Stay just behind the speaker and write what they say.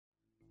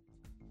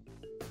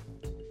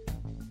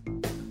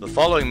The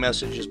following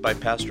message is by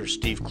Pastor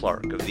Steve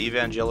Clark of the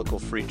Evangelical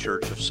Free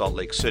Church of Salt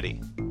Lake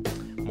City.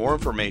 More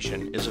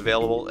information is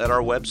available at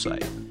our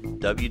website,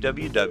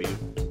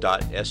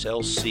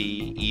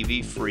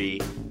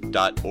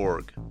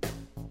 www.slcevfree.org.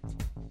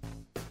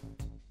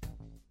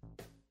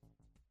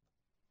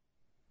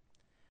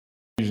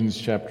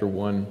 Ephesians chapter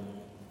 1.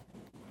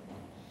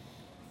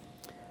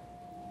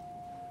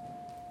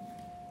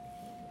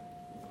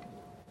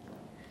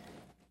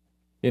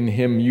 In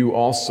him you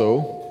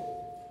also,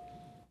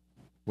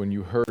 when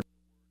you heard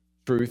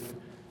truth,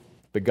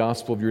 the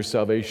gospel of your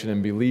salvation,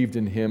 and believed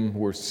in him,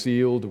 were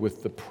sealed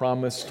with the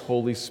promised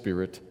Holy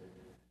Spirit,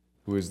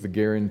 who is the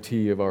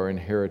guarantee of our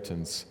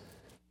inheritance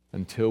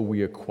until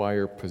we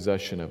acquire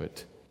possession of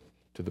it,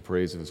 to the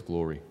praise of his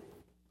glory.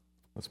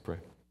 Let's pray.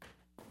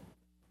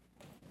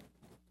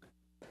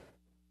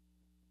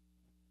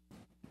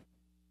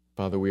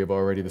 Father, we have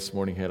already this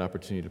morning had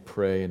opportunity to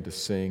pray and to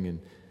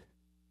sing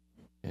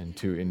and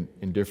to,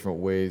 in different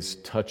ways,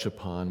 touch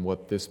upon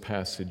what this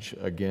passage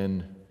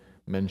again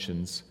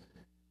mentions,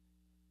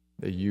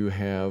 that you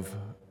have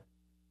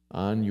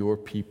on your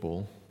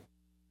people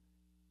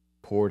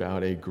poured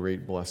out a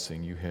great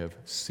blessing. You have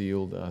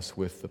sealed us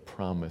with the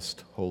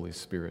promised Holy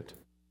Spirit.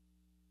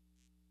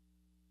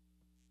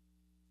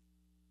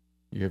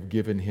 You have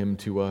given him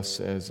to us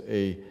as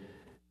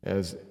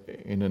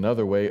in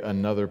another way,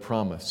 another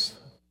promise,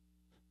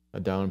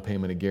 a down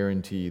payment, a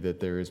guarantee that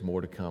there is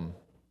more to come,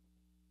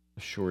 a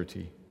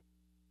surety.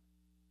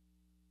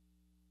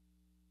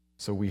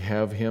 So we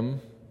have him,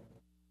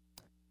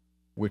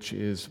 which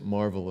is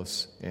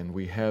marvelous, and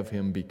we have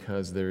him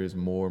because there is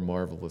more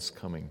marvelous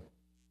coming.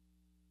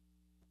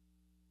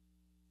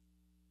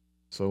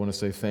 So I want to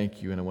say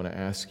thank you, and I want to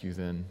ask you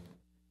then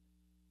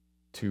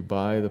to,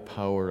 by the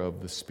power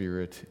of the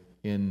Spirit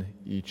in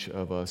each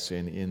of us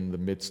and in the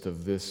midst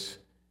of this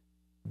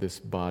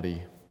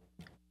body,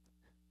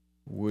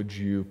 would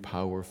you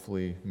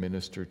powerfully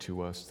minister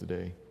to us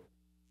today?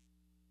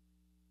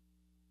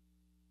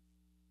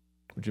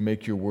 Would you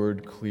make your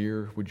word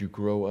clear? Would you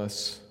grow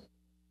us?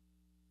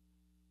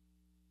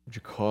 Would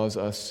you cause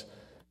us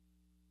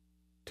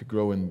to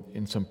grow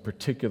in some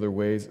particular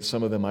ways?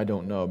 Some of them I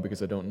don't know,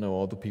 because I don't know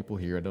all the people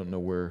here. I don't know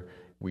where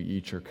we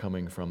each are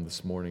coming from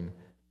this morning.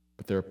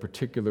 But there are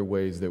particular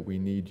ways that we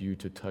need you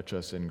to touch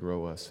us and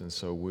grow us. And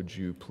so would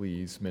you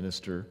please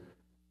minister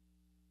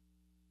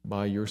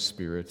by your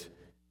Spirit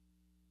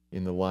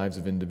in the lives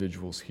of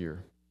individuals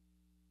here.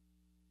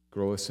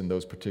 Grow us in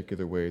those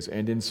particular ways.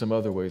 And in some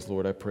other ways,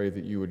 Lord, I pray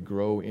that you would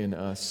grow in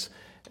us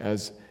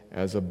as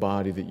a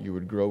body, that you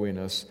would grow in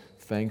us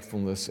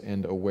thankfulness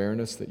and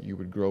awareness, that you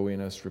would grow in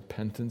us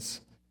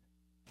repentance,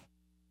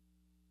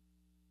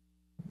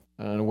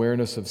 an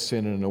awareness of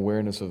sin and an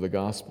awareness of the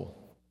gospel.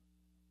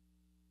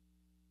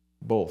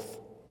 Both.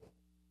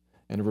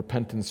 And a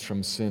repentance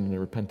from sin and a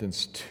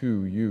repentance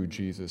to you,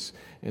 Jesus.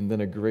 And then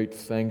a great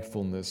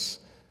thankfulness.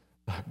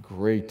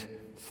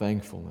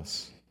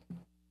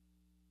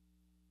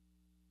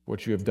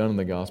 What you have done in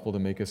the gospel to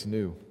make us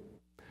new.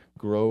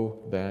 Grow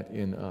that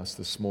in us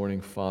this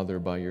morning, Father,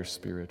 by your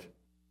Spirit.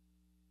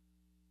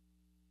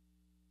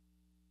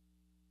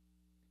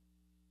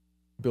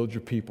 Build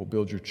your people,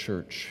 build your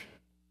church.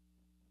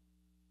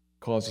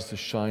 Cause us to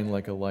shine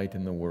like a light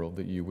in the world,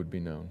 that you would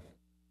be known.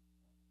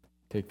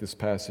 Take this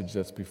passage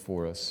that's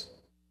before us,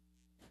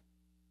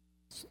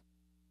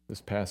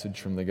 this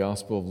passage from the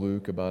Gospel of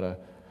Luke about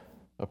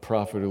a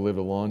prophet who lived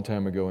a long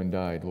time ago and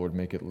died. Lord,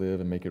 make it live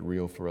and make it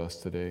real for us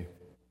today.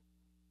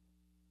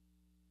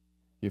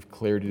 Give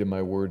clarity to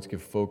my words,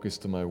 give focus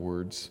to my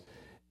words.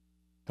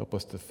 Help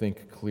us to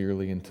think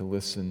clearly and to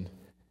listen.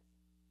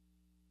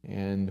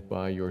 And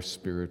by your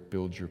Spirit,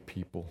 build your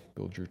people,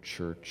 build your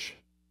church.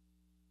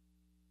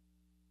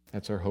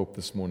 That's our hope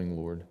this morning,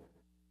 Lord.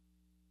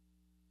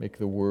 Make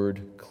the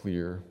word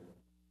clear.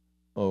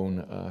 Own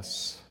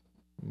us.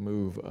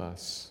 Move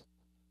us.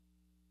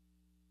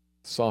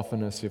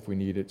 Soften us if we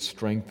need it.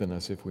 Strengthen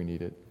us if we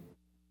need it.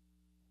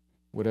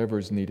 Whatever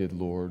is needed,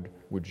 Lord,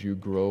 would you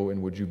grow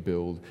and would you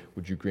build?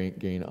 Would you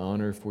gain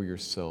honor for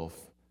yourself?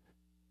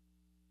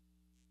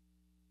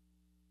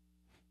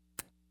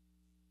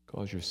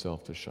 Cause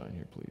yourself to shine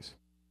here, please.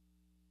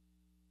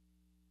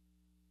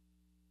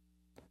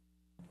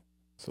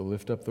 So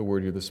lift up the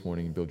word here this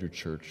morning and build your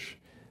church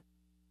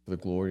for the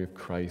glory of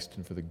Christ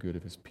and for the good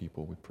of his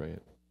people. We pray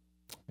it.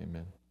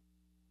 Amen.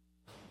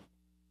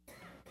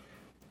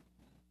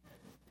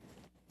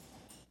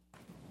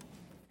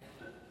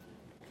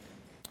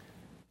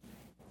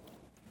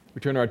 We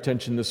turn our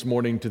attention this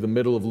morning to the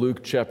middle of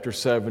Luke chapter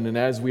 7, and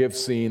as we have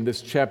seen,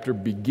 this chapter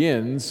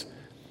begins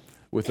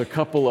with a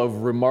couple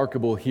of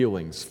remarkable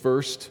healings.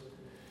 First,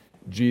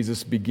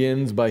 Jesus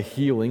begins by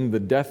healing the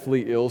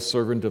deathly ill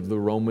servant of the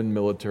Roman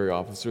military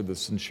officer, the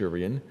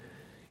centurion,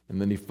 and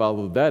then he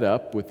followed that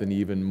up with an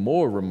even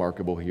more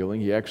remarkable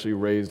healing. He actually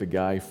raised a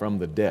guy from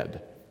the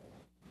dead,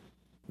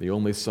 the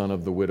only son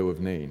of the widow of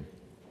Nain.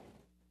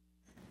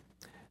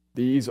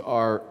 These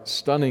are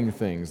stunning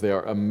things. They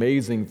are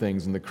amazing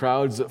things. And the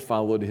crowds that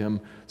followed him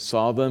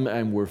saw them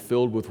and were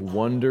filled with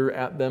wonder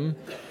at them.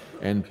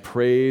 and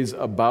praise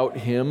about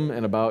him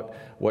and about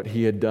what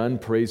he had done,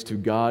 praise to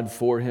God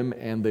for him,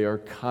 and they are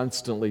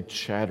constantly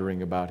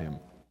chattering about him.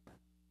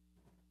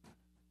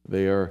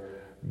 They are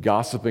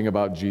gossiping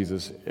about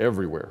Jesus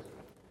everywhere.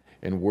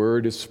 And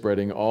word is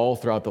spreading all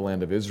throughout the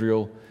land of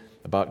Israel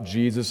about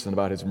Jesus and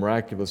about his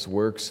miraculous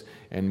works,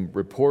 and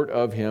report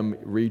of him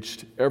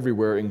reached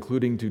everywhere,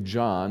 including to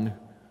John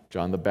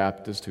the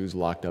Baptist, who's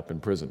locked up in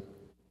prison.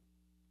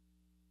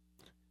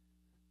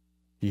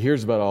 He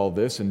hears about all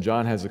this, and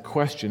John has a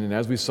question, and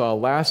as we saw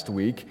last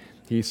week,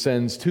 he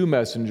sends two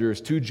messengers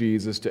to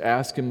Jesus to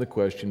ask him the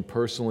question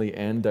personally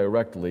and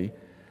directly,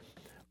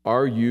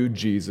 are you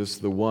Jesus,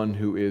 the one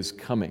who is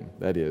coming?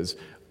 That is,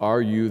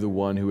 are you the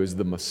one who is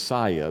the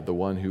Messiah, the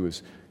one who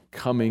is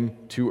coming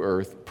to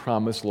earth,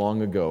 promised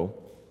long ago?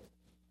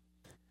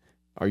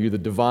 Are you the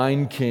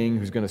divine king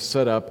who's going to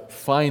set up,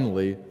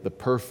 finally, the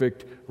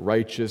perfect,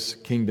 righteous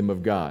kingdom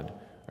of God?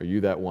 Are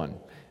you that one?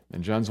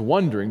 And John's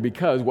wondering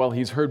because while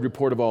he's heard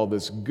report of all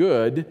this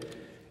good,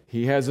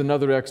 he has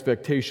another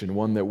expectation,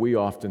 one that we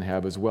often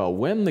have as well.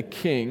 When the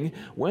king,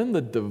 when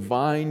the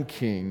divine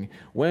king,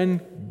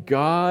 when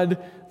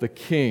God the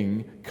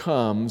king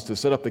comes to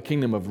set up the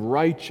kingdom of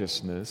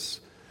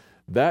righteousness,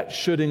 that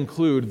should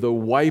include the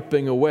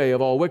wiping away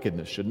of all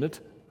wickedness, shouldn't it?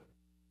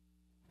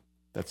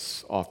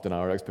 That's often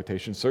our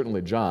expectation,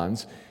 certainly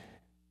John's.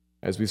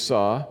 As we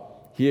saw,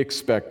 he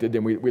expected,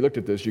 and we looked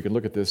at this, you can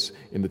look at this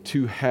in the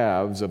two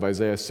halves of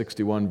Isaiah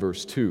 61,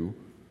 verse 2.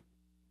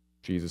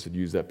 Jesus had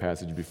used that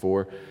passage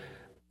before.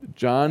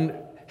 John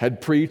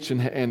had preached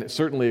and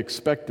certainly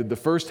expected the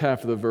first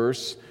half of the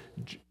verse,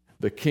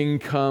 the king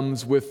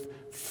comes with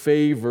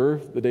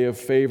favor, the day of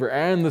favor,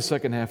 and the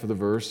second half of the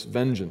verse,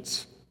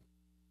 vengeance.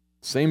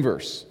 Same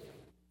verse,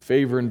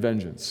 favor and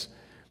vengeance,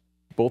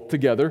 both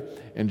together.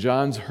 And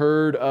John's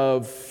heard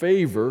of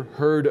favor,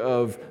 heard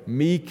of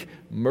meek,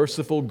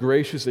 merciful,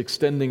 gracious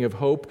extending of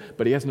hope,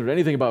 but he hasn't heard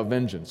anything about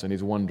vengeance, and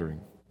he's wondering.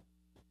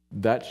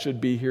 That should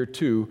be here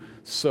too.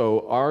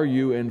 So, are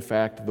you in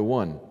fact the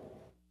one?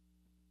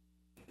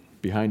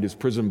 Behind his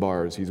prison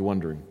bars, he's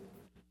wondering.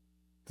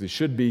 He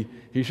should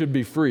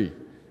be free.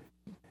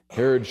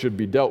 Herod should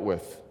be dealt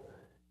with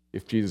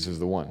if Jesus is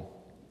the one.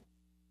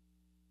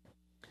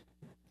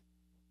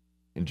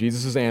 And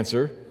Jesus'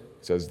 answer,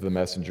 says the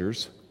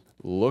messengers,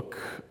 look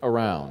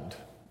around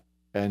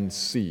and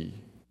see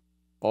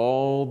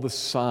all the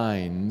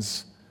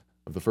signs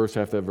of the first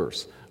half of that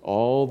verse,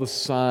 all the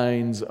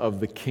signs of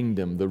the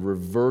kingdom, the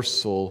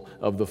reversal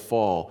of the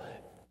fall.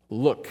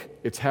 Look,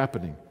 it's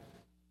happening.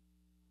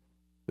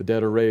 The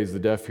dead are raised, the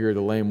deaf hear,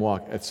 the lame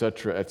walk,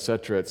 etc.,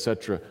 etc.,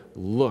 etc.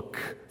 Look,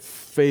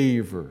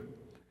 favor,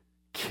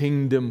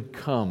 kingdom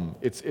come.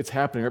 It's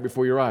happening right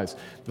before your eyes.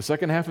 The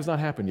second half has not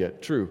happened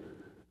yet, true.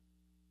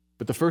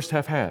 But the first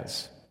half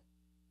has.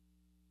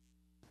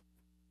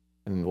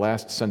 And the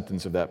last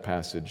sentence of that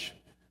passage,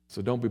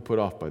 so don't be put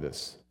off by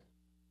this.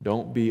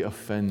 Don't be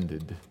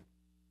offended.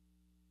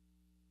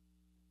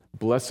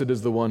 Blessed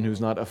is the one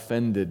who's not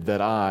offended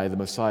that I, the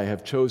Messiah,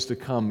 have chose to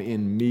come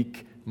in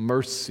meek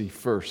mercy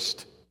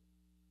first.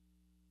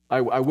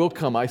 I will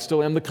come. I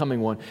still am the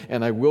coming one,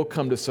 and I will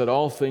come to set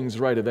all things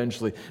right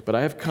eventually. But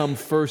I have come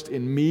first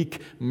in meek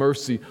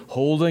mercy,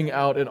 holding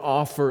out an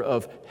offer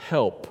of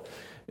help.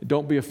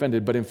 Don't be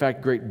offended, but in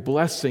fact, great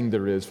blessing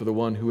there is for the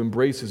one who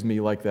embraces me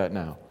like that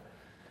now.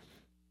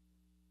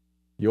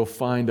 You'll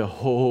find a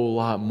whole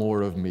lot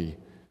more of me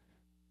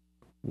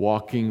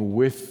walking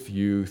with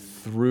you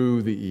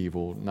through the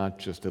evil, not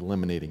just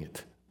eliminating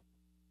it.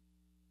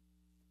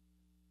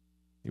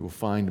 You will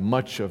find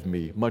much of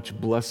me, much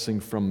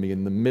blessing from me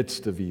in the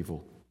midst of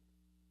evil,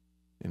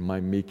 in my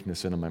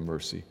meekness and in my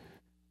mercy.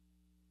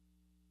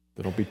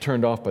 But don't be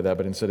turned off by that,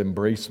 but instead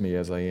embrace me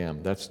as I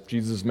am. That's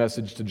Jesus'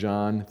 message to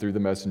John through the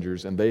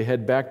messengers, and they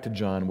head back to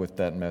John with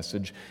that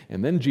message.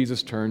 And then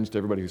Jesus turns to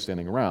everybody who's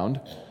standing around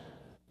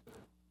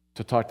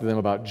to talk to them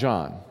about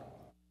John,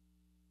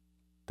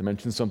 to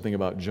mention something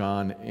about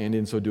John, and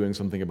in so doing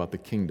something about the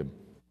kingdom.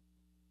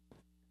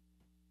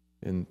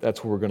 And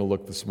that's where we're going to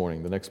look this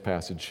morning, the next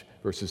passage,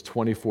 verses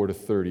 24 to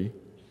 30.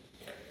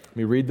 Let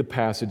me read the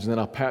passage, and then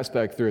I'll pass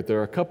back through it. There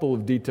are a couple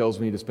of details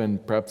we need to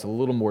spend perhaps a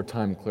little more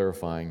time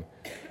clarifying,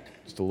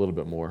 just a little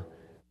bit more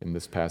in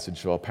this passage.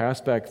 So I'll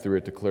pass back through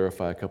it to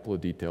clarify a couple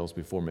of details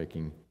before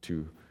making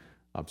two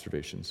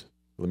observations.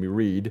 Let me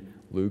read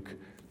Luke,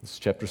 this is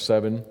chapter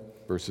 7,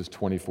 verses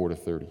 24 to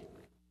 30.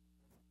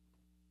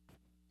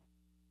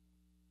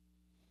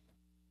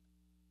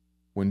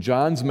 When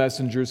John's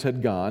messengers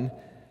had gone,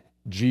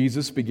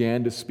 Jesus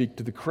began to speak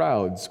to the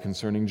crowds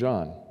concerning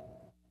John.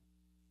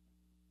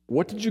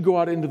 What did you go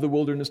out into the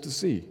wilderness to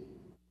see?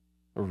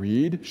 A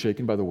reed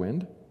shaken by the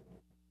wind?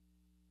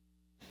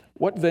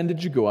 What then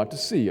did you go out to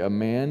see? A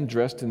man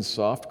dressed in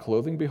soft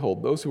clothing?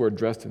 Behold, those who are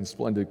dressed in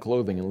splendid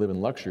clothing and live in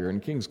luxury are in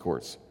king's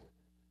courts.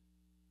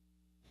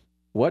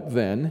 What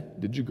then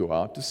did you go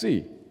out to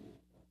see?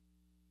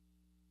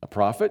 A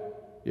prophet?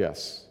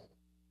 Yes.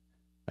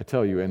 I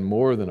tell you, and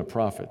more than a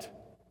prophet.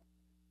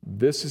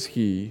 This is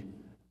he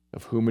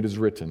of whom it is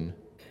written,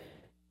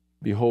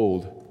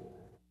 behold,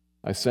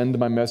 I send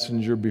my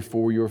messenger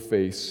before your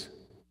face,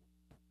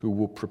 who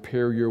will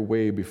prepare your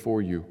way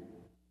before you.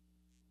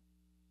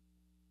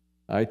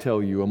 I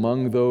tell you,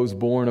 among those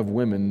born of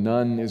women,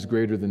 none is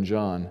greater than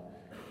John.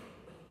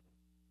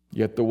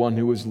 Yet the one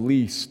who is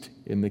least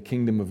in the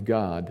kingdom of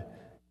God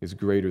is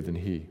greater than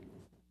he.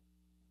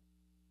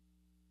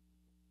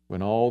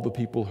 When all the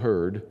people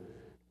heard,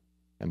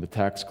 and the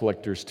tax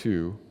collectors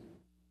too,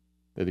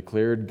 they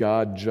declared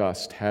God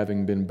just,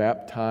 having been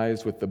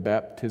baptized with the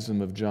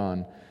baptism of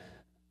John.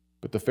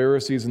 But the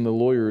Pharisees and the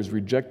lawyers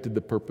rejected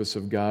the purpose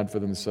of God for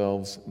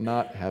themselves,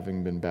 not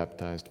having been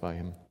baptized by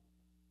him.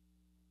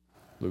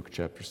 Luke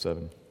chapter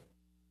 7.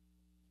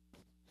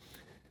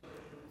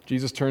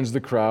 Jesus turns to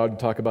the crowd to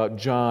talk about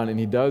John, and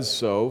he does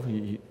so.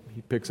 He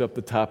picks up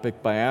the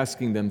topic by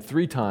asking them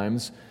 3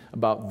 times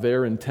about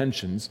their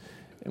intentions.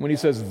 And when he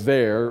says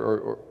their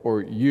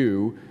or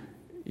you,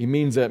 he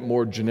means that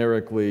more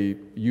generically,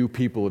 you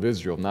people of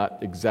Israel, not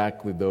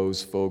exactly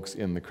those folks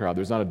in the crowd.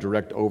 There's not a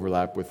direct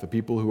overlap with the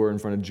people who are in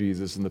front of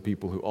Jesus and the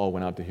people who all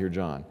went out to hear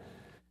John.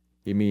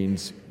 He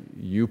means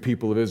you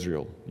people of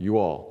Israel, you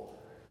all.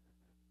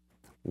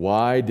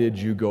 Why did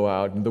you go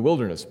out in the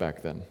wilderness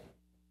back then?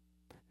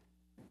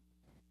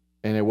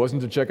 And it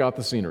wasn't to check out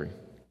the scenery,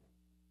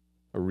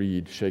 a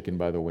reed shaken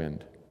by the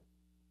wind.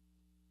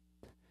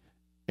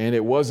 And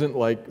it wasn't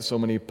like so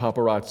many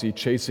paparazzi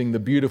chasing the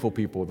beautiful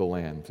people of the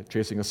land,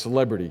 chasing a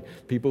celebrity.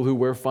 People who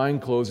wear fine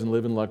clothes and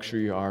live in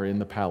luxury are in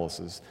the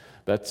palaces.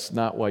 That's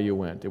not why you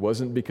went. It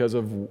wasn't because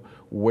of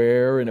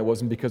where, and it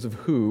wasn't because of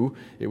who.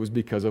 It was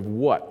because of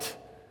what.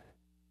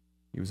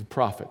 He was a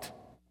prophet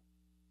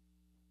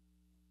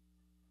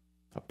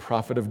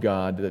of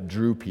God that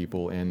drew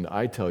people. And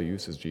I tell you,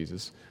 says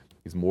Jesus,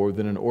 he's more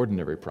than an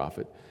ordinary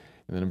prophet.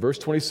 And then in verse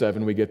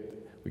 27, we get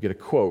a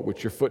quote,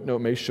 which your footnote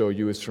may show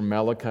you is from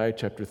Malachi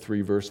chapter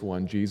 3, verse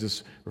 1.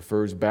 Jesus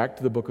refers back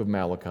to the book of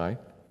Malachi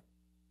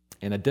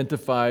and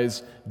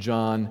identifies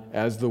John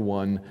as the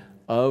one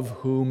of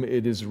whom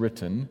it is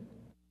written.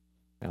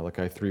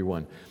 Malachi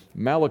 3:1.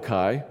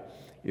 Malachi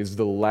is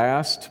the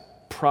last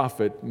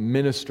prophet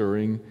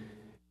ministering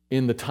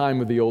in the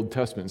time of the Old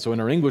Testament. So in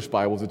our English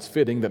Bibles, it's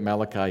fitting that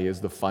Malachi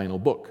is the final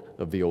book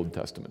of the Old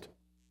Testament.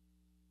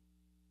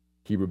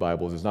 Hebrew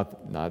Bibles is not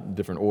a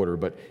different order,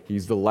 but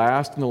he's the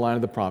last in the line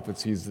of the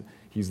prophets.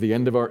 He's the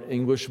end of our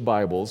English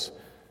Bibles.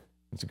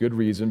 It's a good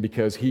reason,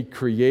 because he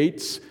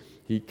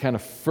kind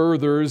of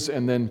furthers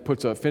and then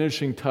puts a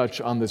finishing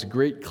touch on this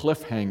great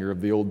cliffhanger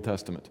of the Old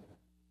Testament.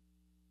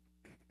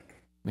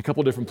 In a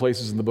couple different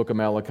places in the book of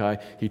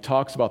Malachi, he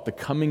talks about the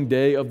coming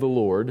day of the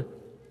Lord,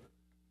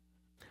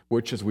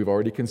 which, as we've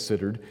already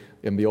considered,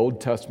 in the Old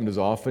Testament is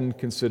often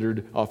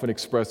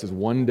expressed as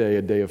one day,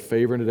 a day of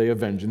favor and a day of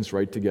vengeance,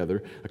 right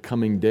together. A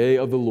coming day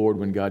of the Lord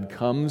when God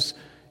comes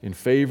in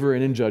favor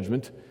and in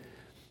judgment.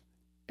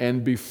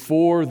 And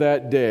before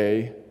that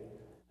day,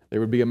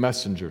 there would be a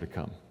messenger to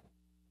come.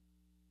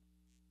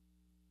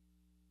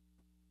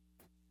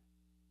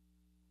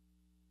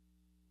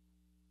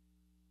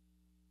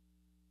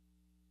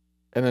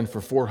 And then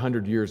for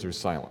 400 years, there's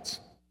silence.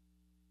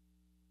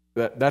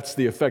 That's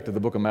the effect of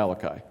the book of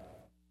Malachi.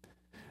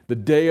 The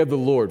day of the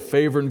Lord,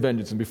 favor and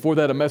vengeance. And before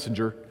that, a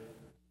messenger.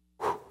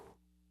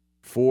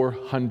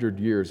 400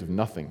 years of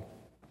nothing.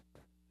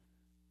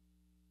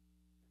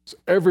 So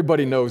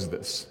everybody knows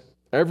this.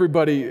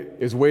 Everybody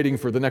is waiting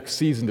for the next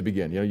season to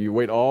begin. You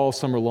wait all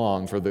summer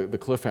long for the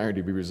cliffhanger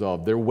to be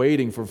resolved. They're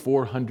waiting for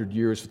 400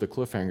 years for the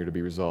cliffhanger to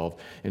be resolved.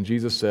 And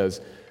Jesus says,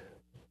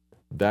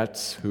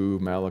 that's who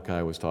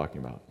Malachi was talking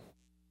about.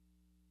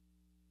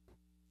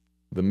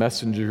 The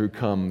messenger who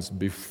comes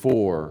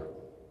before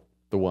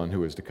the one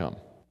who is to come.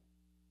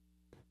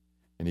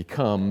 And he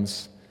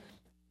comes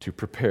to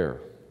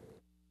prepare.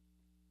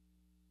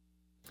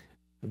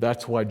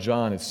 That's why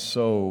John is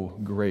so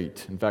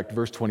great. In fact,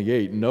 verse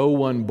 28, no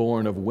one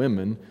born of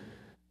women,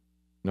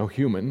 no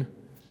human,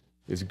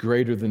 is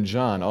greater than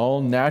John. All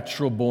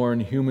natural-born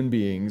human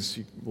beings,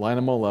 you line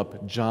them all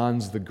up,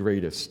 John's the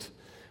greatest,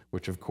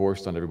 which of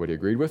course not everybody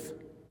agreed with.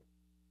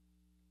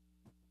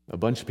 A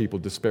bunch of people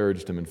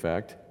disparaged him, in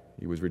fact.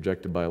 He was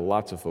rejected by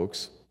lots of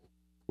folks,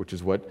 which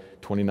is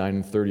what 29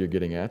 and 30 are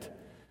getting at.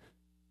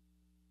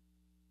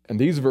 And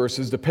these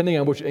verses, depending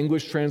on which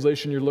English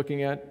translation you're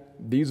looking at,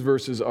 these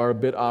verses are a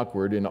bit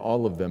awkward in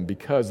all of them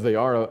because they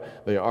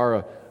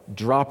are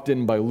dropped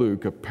in by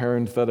Luke, a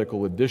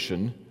parenthetical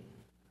addition.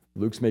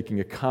 Luke's making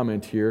a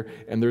comment here,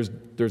 and there's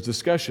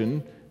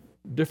discussion,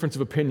 difference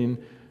of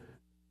opinion.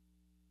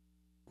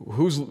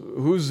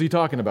 Who's he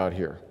talking about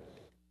here?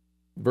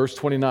 Verse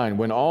 29,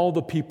 when all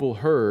the people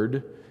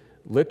heard,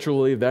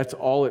 literally that's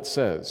all it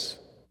says.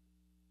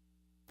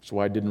 That's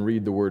why I didn't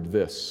read the word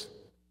this.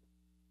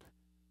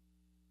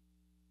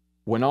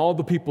 When all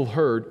the people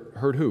heard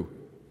who?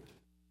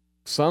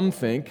 Some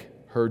think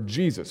heard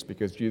Jesus,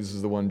 because Jesus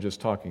is the one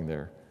just talking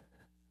there.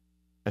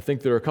 I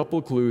think there are a couple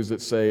of clues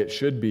that say it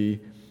should be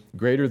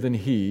greater than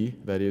he,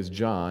 that is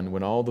John,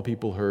 when all the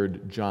people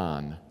heard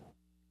John.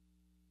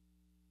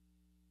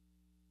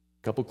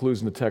 A couple clues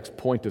in the text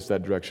point us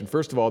that direction.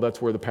 First of all,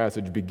 that's where the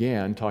passage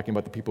began, talking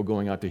about the people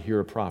going out to hear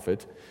a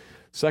prophet.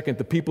 Second,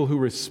 the people who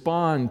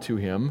respond to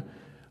him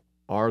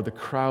are the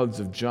crowds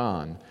of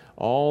John,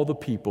 all the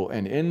people,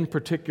 and in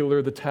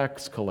particular the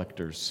tax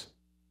collectors.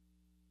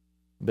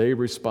 They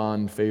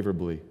respond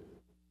favorably.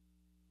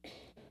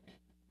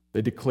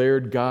 They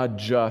declared God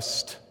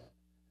just.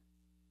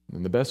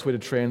 And the best way to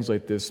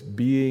translate this,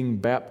 being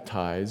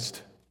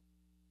baptized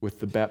with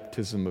the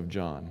baptism of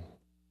John.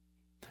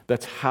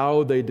 That's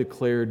how they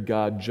declared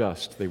God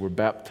just. They were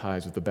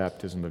baptized with the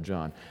baptism of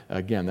John.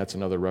 Again, that's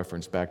another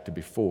reference back to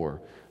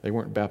before. They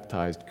weren't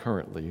baptized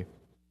currently,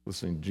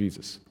 listening to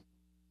Jesus.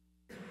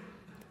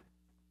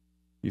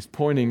 He's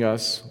pointing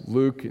us,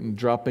 Luke, and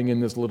dropping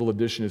in this little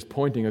addition, is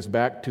pointing us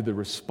back to the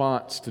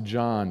response to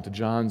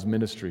John's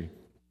ministry.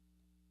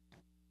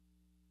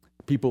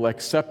 People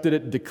accepted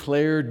it,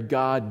 declared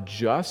God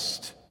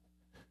just,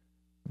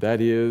 that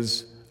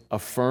is,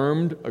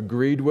 affirmed,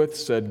 agreed with,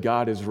 said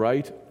God is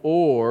right,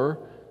 or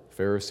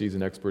Pharisees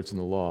and experts in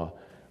the law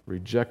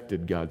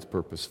rejected God's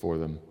purpose for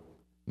them,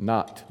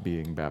 not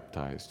being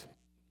baptized,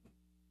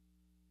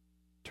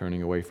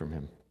 turning away from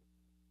him.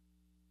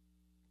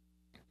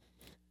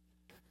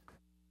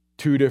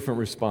 Two different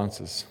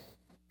responses.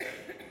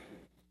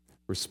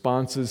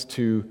 Responses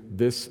to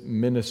this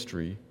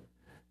ministry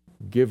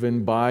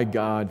given by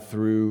God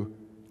through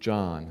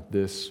John,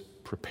 this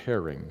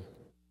preparing.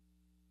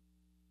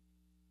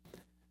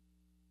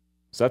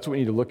 So that's what we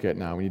need to look at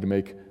now. We need to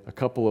make a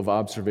couple of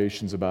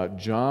observations about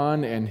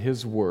John and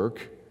his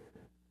work,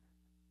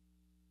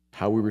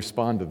 how we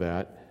respond to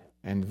that,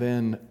 and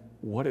then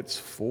what it's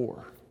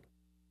for.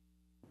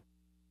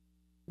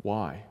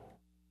 Why?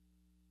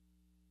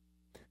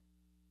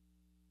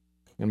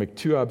 I'm going to make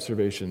two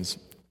observations.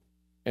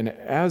 And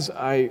as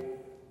I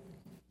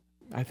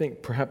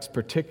think perhaps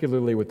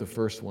particularly with the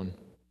first one,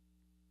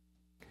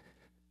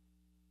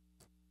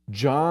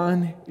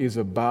 John is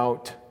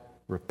about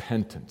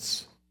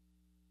repentance.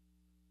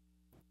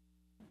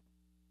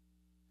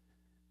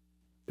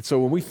 So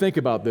when we think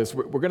about this,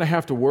 we're going to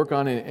have to work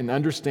on it and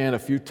understand a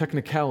few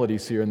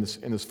technicalities here in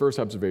this first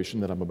observation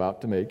that I'm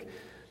about to make.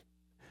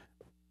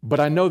 But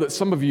I know that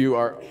some of you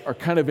are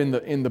kind of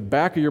in the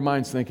back of your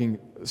minds thinking,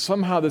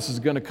 somehow this is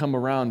going to come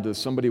around to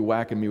somebody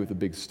whacking me with a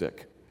big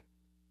stick.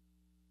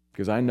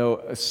 Because I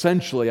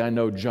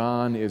know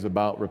John is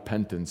about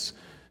repentance.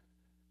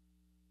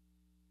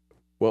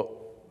 Well,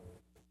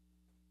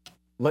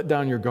 let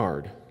down your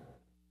guard.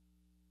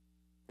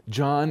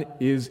 John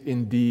is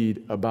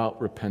indeed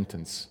about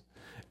repentance.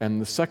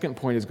 And the second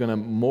point is going to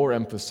more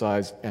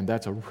emphasize, and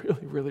that's a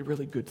really, really,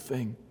 really good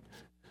thing.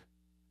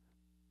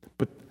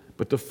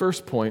 But the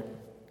first point,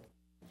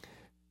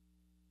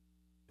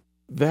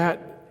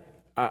 that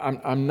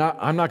I'm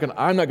not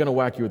going to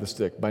whack you with a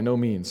stick, by no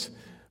means.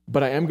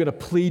 But I am going to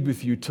plead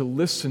with you to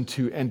listen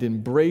to and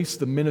embrace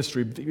the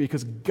ministry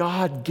because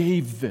God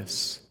gave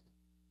this.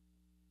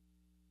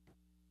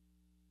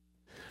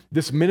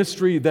 This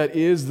ministry that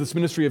is this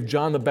ministry of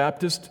John the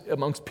Baptist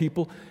amongst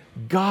people,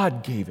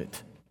 God gave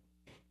it.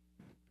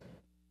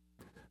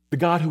 The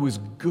God who is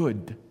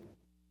good.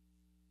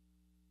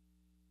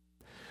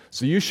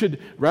 So you should,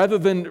 rather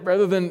than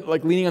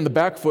like leaning on the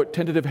back foot,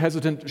 tentative,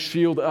 hesitant,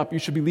 shield up, you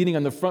should be leaning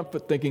on the front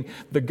foot thinking,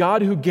 the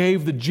God who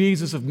gave the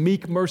Jesus of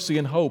meek mercy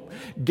and hope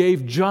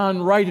gave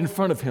John right in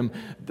front of him.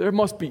 He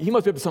must be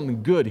up to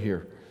something good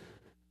here.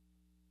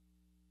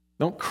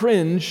 Don't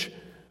cringe.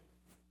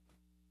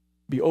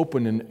 Be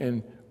open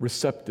and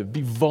receptive.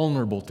 Be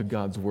vulnerable to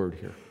God's word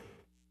here.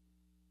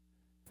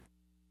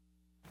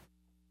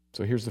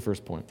 So here's the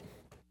first point.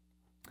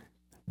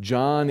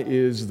 John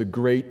is the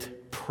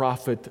great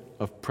prophet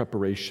of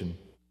preparation.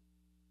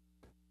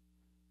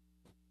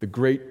 The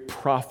great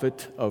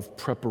prophet of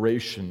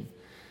preparation.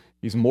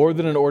 He's more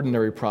than an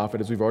ordinary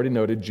prophet, as we've already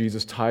noted.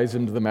 Jesus ties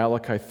him to the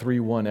Malachi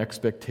 3:1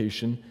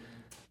 expectation.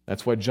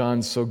 That's why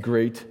John's so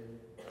great.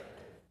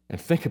 And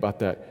think about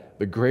that.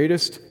 The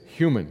greatest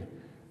human.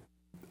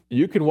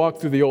 You can walk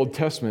through the Old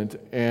Testament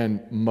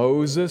and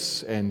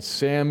Moses and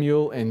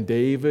Samuel and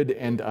David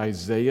and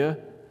Isaiah.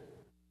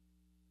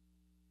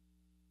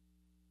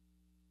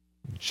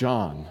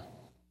 John.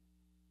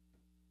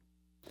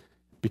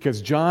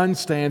 Because John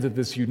stands at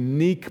this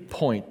unique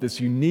point, this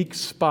unique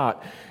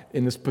spot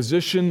in this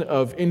position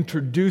of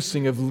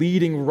introducing, of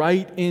leading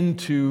right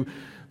into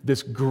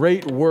this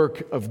great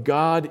work of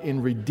God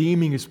in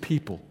redeeming His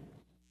people.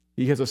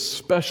 He has a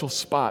special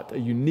spot, a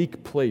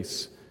unique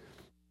place.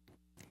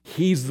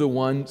 He's the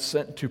one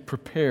sent to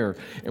prepare.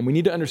 And we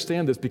need to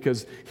understand this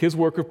because His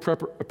work of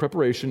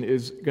preparation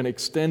is going to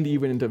extend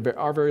even into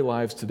our very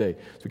lives today.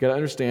 So we've got to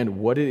understand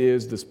what it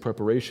is this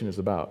preparation is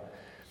about.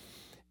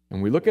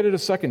 And we look at it a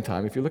second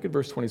time. If you look at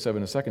verse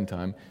 27 a second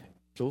time,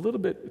 it's a little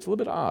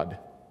bit odd.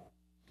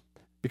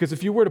 Because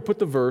if you were to put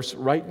the verse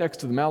right next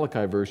to the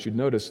Malachi verse, you'd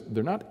notice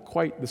they're not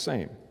quite the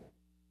same.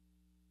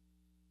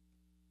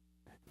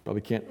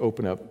 Probably can't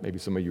open up, maybe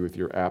some of you with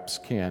your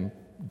apps can.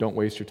 Don't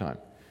waste your time.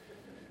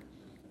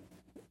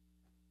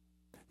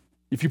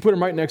 If you put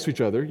them right next to each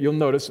other, you'll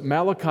notice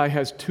Malachi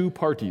has two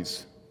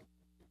parties.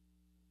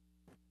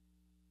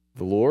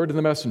 the Lord and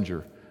the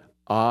messenger,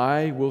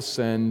 I will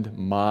send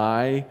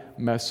my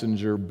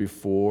messenger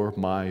before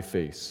my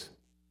face.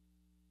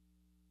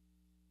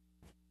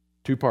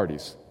 Two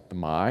parties,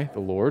 the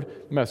Lord,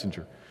 the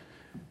messenger.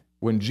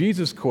 When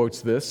Jesus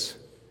quotes this,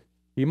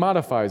 he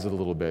modifies it a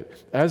little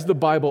bit, as the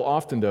Bible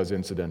often does,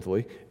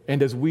 incidentally,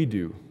 and as we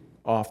do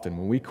often.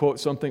 When we quote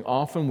something,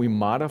 often we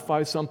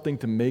modify something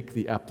to make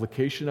the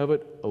application of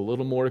it a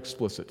little more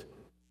explicit.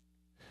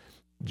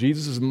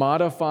 Jesus is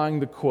modifying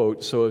the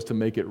quote so as to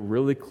make it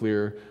really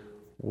clear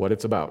what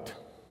it's about.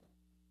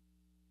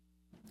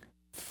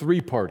 Three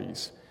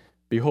parties.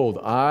 Behold,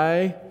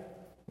 I,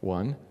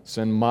 one,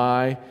 send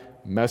my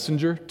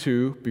messenger,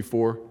 two,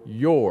 before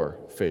your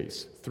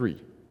face,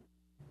 three.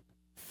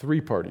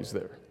 Three parties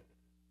there.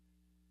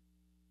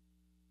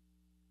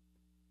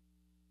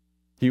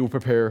 He will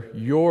prepare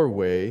your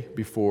way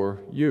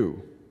before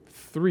you.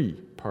 Three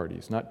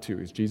parties, not two.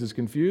 Is Jesus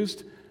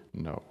confused?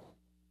 No.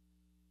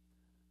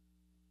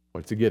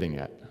 What's he getting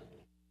at?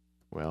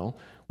 Well,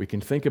 we can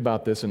think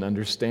about this and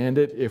understand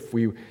it if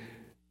we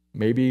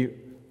maybe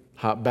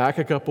hop back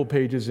a couple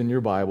pages in your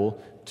Bible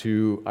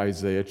to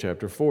Isaiah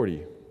chapter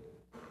 40.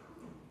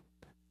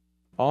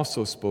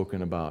 Also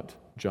spoken about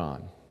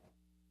John.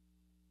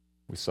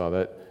 We saw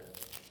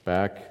that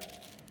back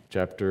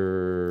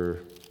chapter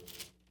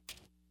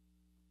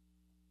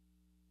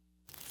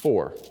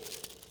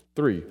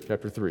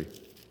 3.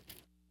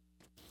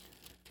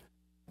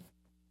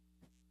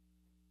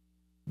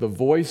 The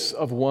voice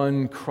of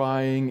one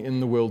crying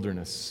in the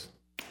wilderness.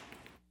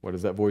 What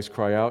does that voice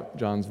cry out?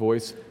 John's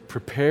voice.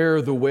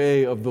 Prepare the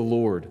way of the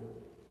Lord.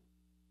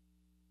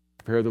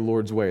 Prepare the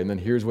Lord's way. And then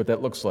here's what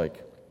that looks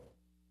like.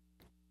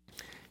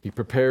 He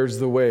prepares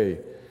the way.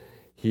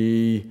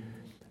 He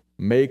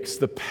makes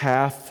the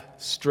path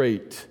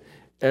straight.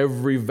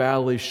 Every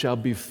valley shall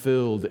be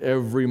filled,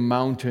 every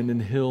mountain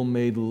and hill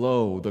made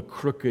low. The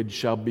crooked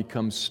shall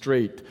become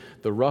straight,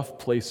 the rough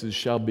places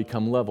shall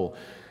become level.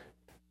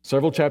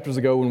 Several chapters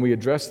ago when we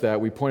addressed that,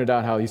 we pointed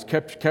out how he's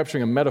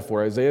capturing a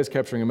metaphor. Isaiah is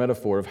capturing a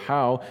metaphor of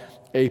how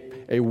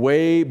a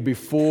way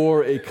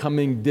before a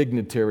coming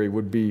dignitary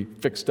would be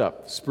fixed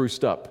up,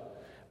 spruced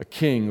up. A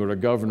king or a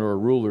governor or a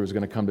ruler is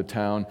going to come to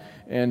town,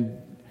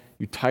 and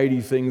you tidy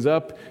things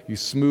up, you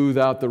smooth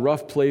out the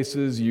rough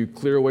places, you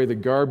clear away the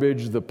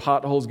garbage, the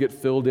potholes get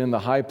filled in, the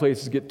high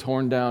places get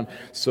torn down,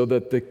 so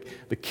that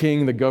the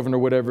king, the governor,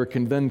 whatever,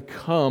 can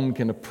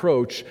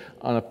approach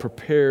on a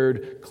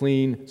prepared,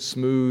 clean,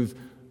 smooth,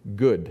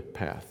 good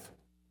path.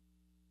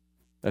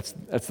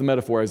 That's the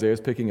metaphor Isaiah is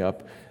picking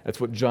up.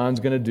 That's what John's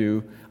going to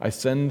do. I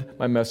send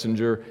my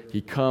messenger.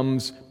 He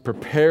comes,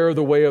 prepare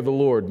the way of the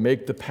Lord,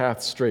 make the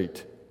path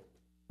straight.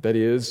 That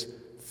is,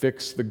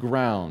 fix the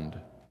ground.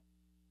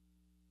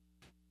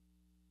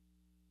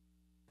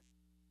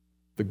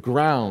 The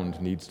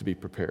ground needs to be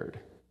prepared.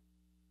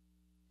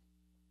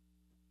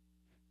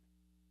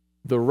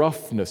 The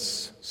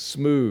roughness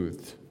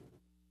smoothed.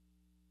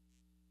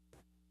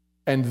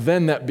 And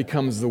then that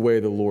becomes the way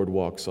the Lord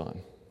walks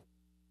on.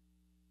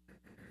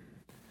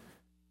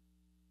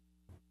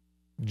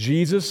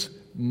 Jesus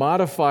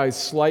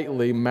modifies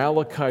slightly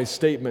Malachi's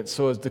statement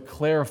so as to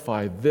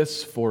clarify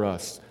this for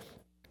us.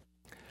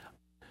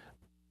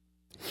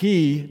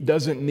 He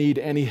doesn't need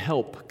any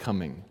help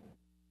coming.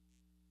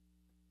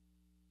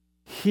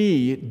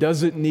 He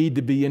doesn't need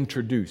to be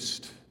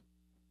introduced.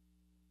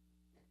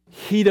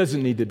 He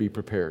doesn't need to be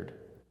prepared.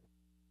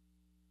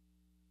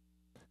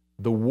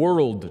 The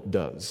world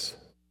does.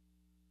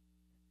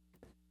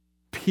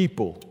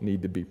 People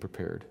need to be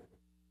prepared.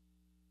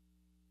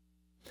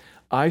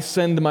 I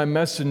send my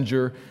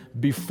messenger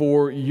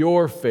before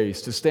your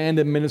face to stand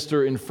and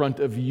minister in front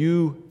of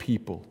you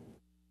people.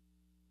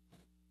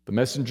 The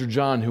messenger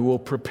John, who will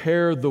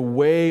prepare the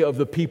way of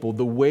the people,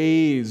 the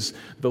ways,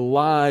 the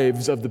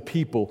lives of the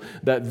people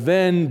that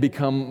then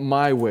become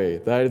my way,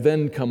 that I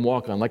then come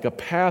walk on. Like a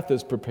path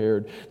is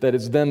prepared, that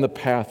is then the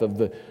path of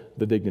the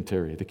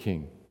dignitary, the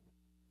king.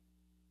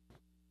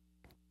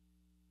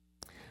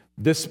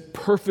 This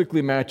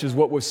perfectly matches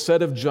what was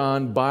said of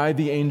John by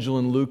the angel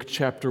in Luke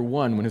chapter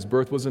 1 when his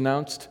birth was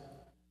announced.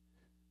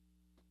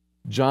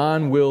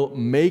 John will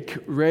make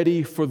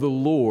ready for the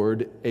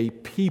Lord a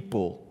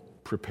people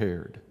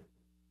prepared.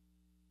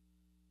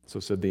 So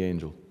said the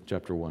angel,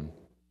 chapter 1.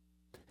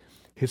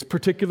 His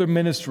particular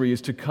ministry is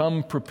to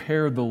come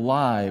prepare the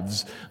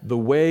lives, the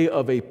way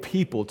of a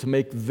people, to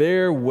make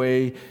their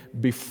way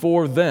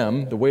before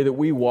them, the way that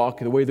we walk,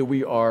 the way that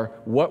we are,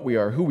 what we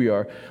are, who we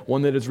are,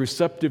 one that is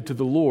receptive to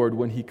the Lord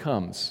when He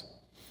comes.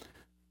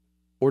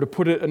 Or to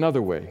put it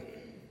another way,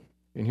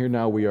 and here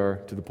now we are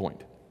to the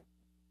point.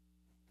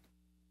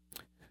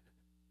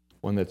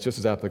 One that's just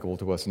as applicable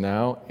to us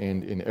now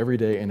and in every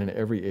day and in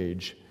every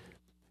age.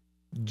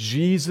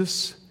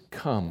 Jesus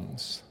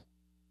comes.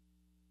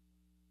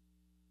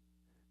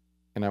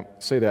 And I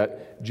say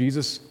that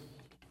Jesus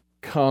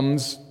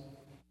comes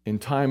in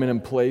time and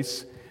in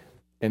place,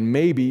 and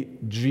maybe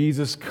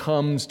Jesus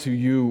comes to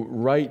you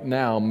right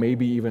now,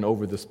 maybe even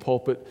over this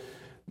pulpit.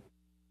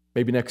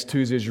 Maybe next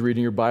Tuesday as you're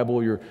reading your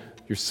Bible, you're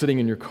sitting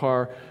in your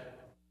car.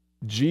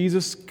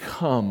 Jesus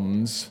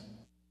comes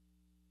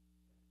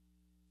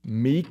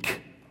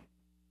meek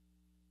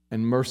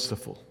and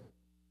merciful.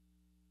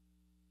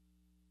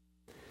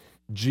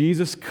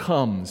 Jesus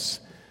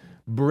comes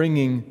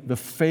bringing the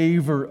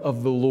favor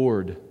of the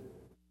Lord.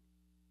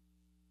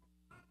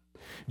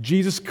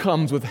 Jesus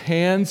comes with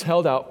hands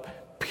held out,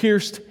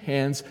 pierced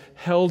hands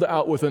held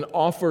out with an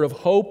offer of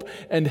hope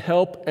and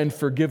help and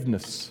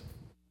forgiveness.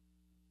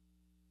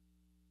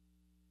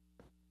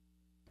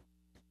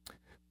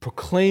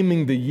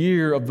 Proclaiming the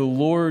year of the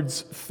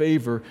Lord's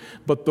favor,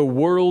 but the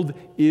world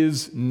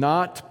is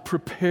not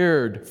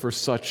prepared for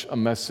such a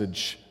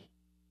message.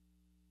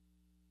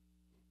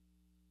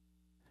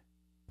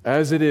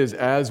 As it is,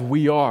 as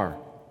we are.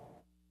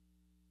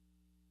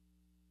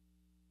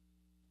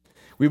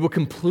 We will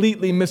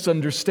completely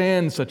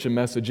misunderstand such a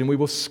message, and we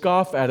will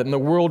scoff at it, and the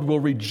world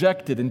will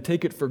reject it and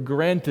take it for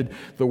granted.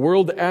 The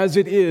world as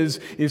it is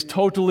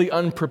totally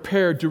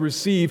unprepared to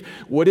receive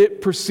what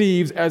it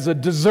perceives as a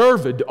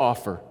deserved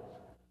offer.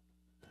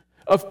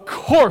 Of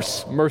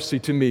course, mercy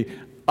to me.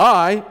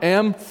 I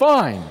am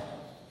fine,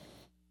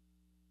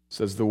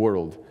 says the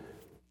world.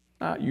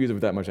 Not use it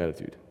with that much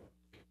attitude.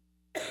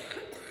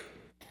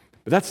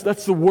 But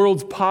that's the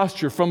world's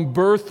posture. From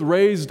birth,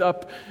 raised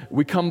up,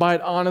 we come by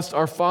it honest.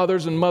 Our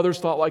fathers and mothers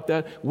thought like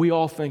that. We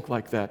all think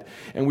like that.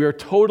 And we are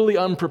totally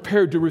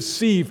unprepared to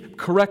receive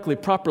correctly,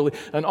 properly,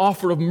 an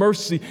offer of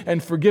mercy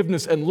and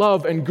forgiveness and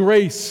love and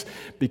grace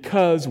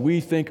because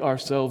we think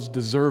ourselves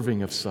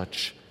deserving of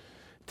such.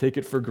 Take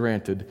it for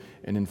granted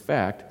and, in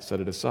fact, set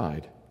it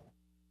aside.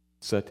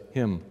 Set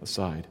Him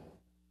aside.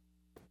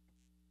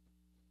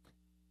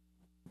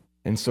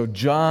 And so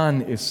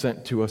John is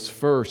sent to us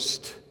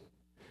first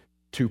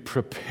to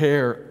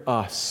prepare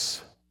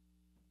us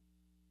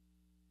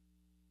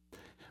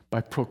by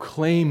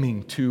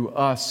proclaiming to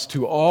us,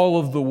 to all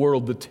of the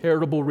world, the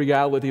terrible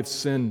reality of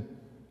sin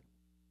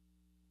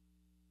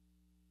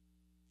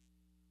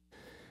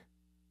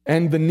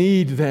and the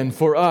need then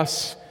for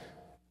us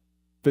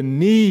to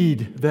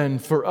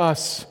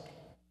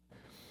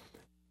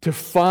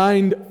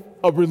find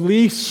a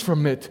release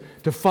from it,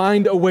 to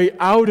find a way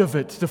out of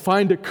it, to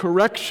find a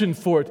correction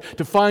for it,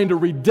 to find a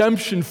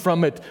redemption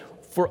from it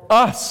for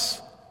us.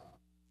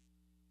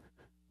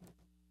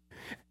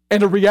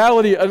 And a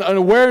reality, an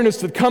awareness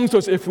that comes to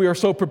us if we are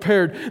so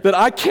prepared that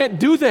I can't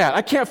do that.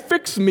 I can't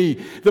fix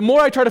me. The more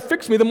I try to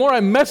fix me, the more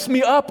I mess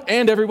me up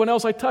and everyone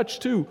else I touch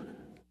too.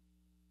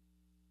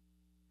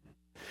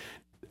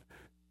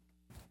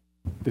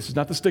 This is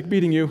not the stick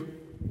beating you.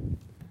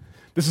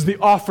 This is the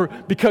offer,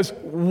 because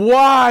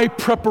why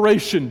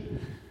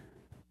preparation?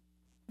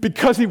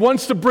 Because He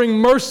wants to bring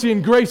mercy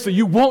and grace that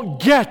you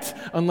won't get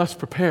unless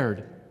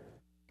prepared.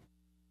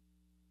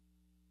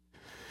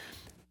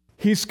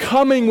 He's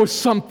coming with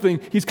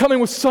something. He's coming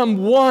with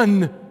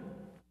someone.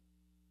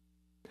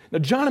 Now,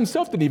 John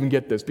himself didn't even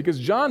get this because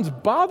John's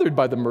bothered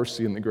by the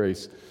mercy and the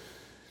grace.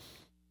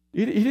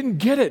 He didn't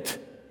get it.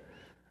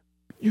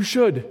 You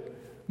should.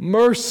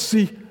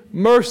 Mercy,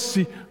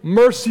 mercy,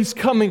 mercy's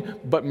coming.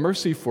 But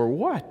mercy for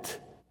what?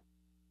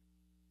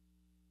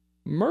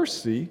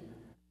 Mercy,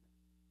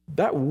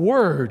 that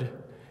word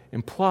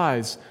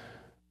implies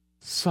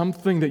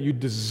something that you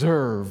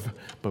deserve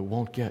but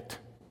won't get.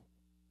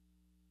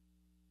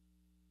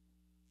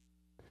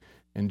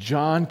 And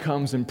John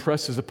comes and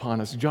presses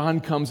upon us. John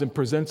comes and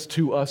presents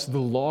to us the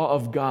law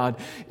of God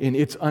in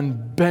its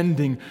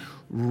unbending,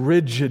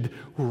 rigid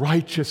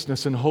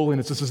righteousness and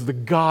holiness. This is the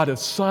God of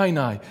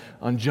Sinai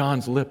on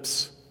John's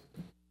lips.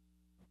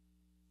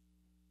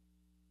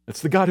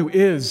 It's the God who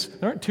is.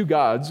 There aren't two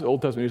gods,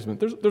 Old Testament, New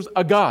Testament. There's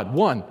a God,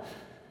 one.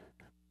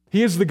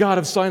 He is the God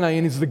of Sinai,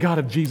 and He's the God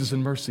of Jesus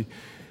and mercy.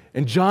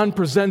 And John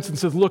presents and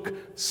says, look,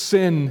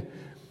 sin,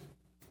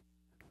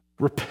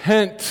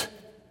 repent.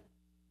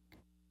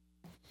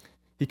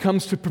 He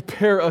comes to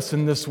prepare us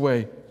in this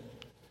way.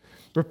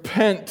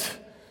 Repent.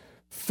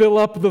 Fill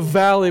up the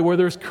valley where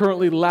there's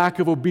currently lack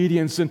of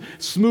obedience and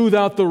smooth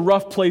out the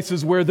rough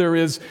places where there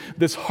is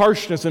this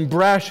harshness and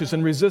brashness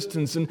and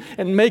resistance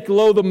and make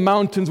low the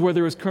mountains where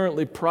there is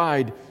currently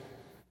pride.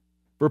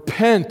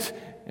 Repent,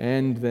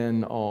 and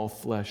then all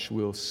flesh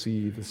will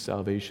see the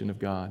salvation of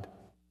God.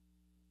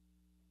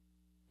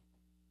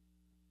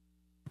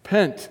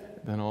 Repent,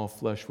 then all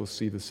flesh will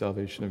see the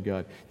salvation of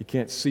God. You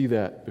can't see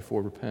that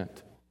before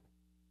repent.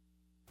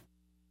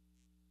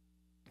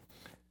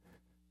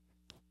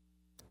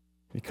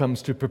 He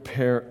comes to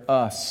prepare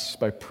us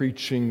by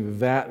preaching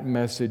that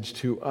message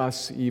to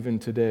us even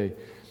today.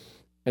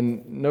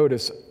 And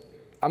notice,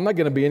 I'm not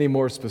going to be any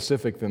more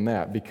specific than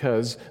that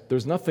because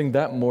there's nothing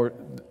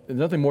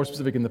more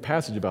specific in the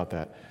passage about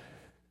that.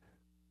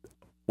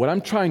 What I'm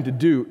trying to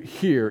do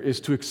here is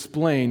to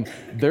explain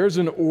there's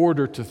an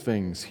order to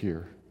things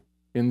here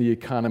in the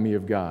economy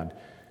of God.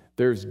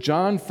 There's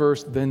John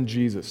first, then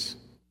Jesus.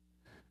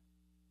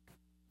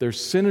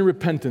 There's sin and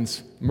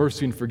repentance,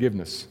 mercy and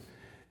forgiveness.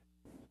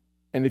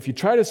 And if you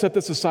try to set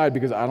this aside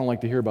because I don't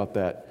like to hear about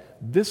that,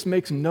 this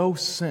makes no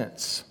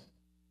sense.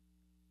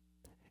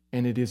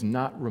 And it is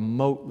not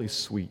remotely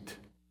sweet.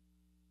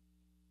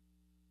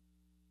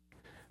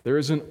 There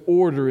is an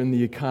order in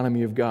the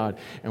economy of God.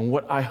 And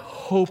what I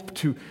hope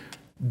to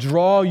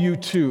draw you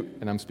to,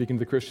 and I'm speaking to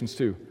the Christians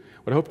too,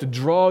 what I hope to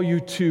draw you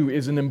to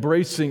is an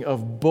embracing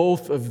of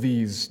both of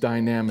these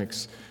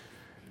dynamics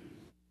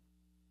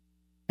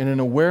and an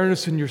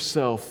awareness in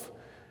yourself.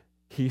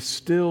 He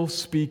still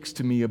speaks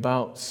to me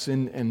about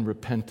sin and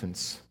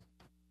repentance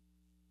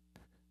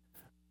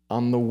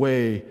on the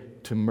way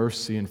to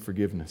mercy and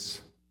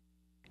forgiveness.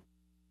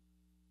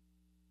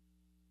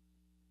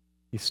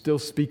 He still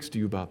speaks to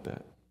you about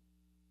that.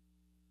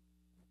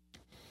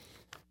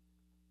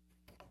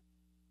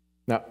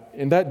 Now,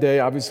 in that day,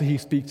 obviously, he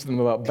speaks to them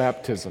about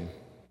baptism.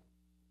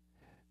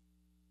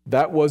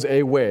 That was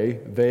a way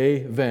they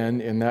then,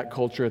 in that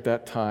culture at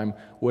that time,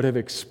 would have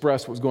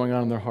expressed what was going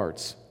on in their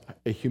hearts,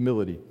 a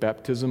humility.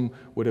 Baptism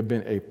would have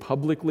been a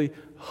publicly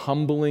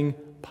humbling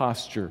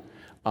posture.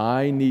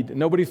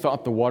 Nobody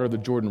thought the water of the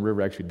Jordan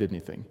River actually did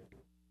anything.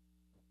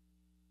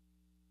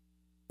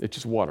 It's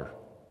just water.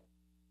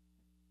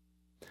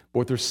 But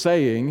what they're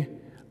saying,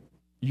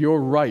 you're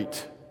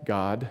right,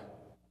 God.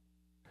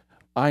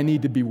 I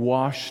need to be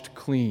washed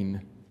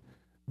clean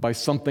by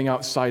something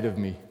outside of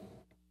me.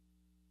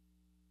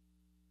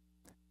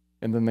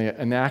 And then they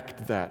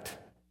enact that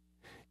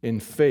in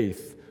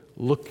faith,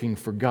 looking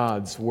for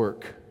God's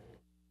work.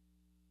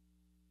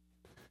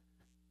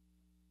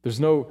 There's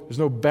no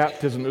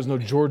baptism, there's no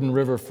Jordan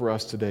River for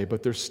us today,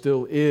 but there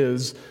still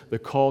is the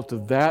call to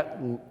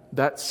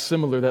that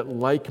similar, that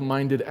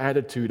like-minded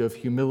attitude of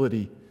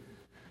humility,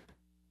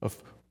 of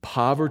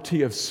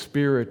poverty of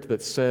spirit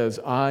that says,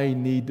 I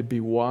need to be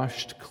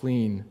washed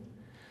clean.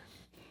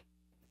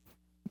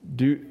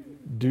 Don't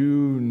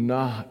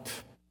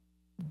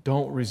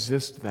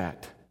resist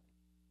that.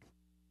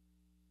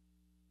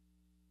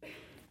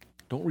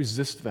 Don't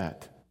resist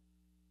that.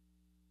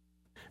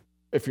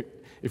 If you're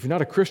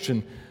not a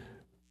Christian,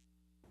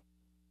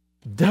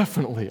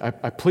 definitely, I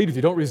plead with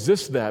you, don't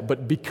resist that,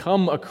 but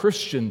become a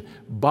Christian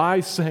by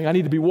saying, I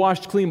need to be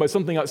washed clean by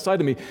something outside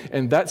of me,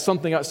 and that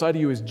something outside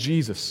of you is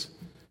Jesus.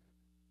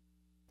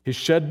 His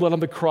shed blood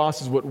on the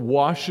cross is what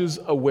washes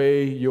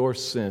away your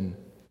sin.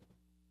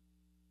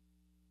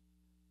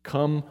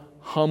 Come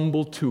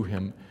humble to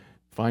Him,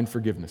 find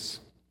forgiveness.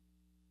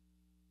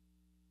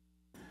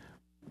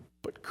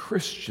 But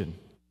Christian,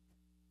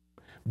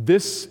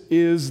 this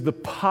is the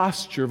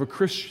posture of a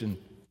Christian,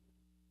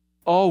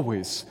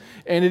 always.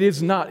 And it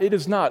is not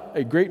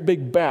a great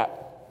big bat.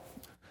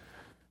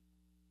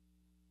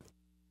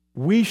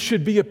 We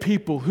should be a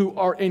people who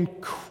are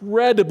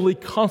incredibly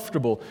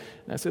comfortable.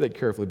 And I say that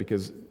carefully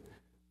because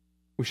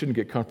we shouldn't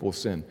get comfortable with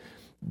sin.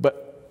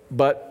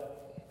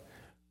 But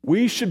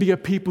we should be a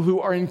people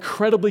who are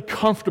incredibly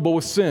comfortable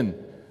with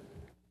sin.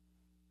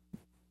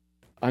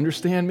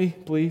 Understand me,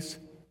 please?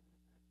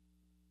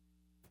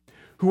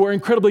 Who are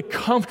incredibly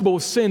comfortable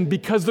with sin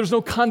because there's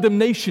no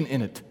condemnation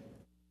in it.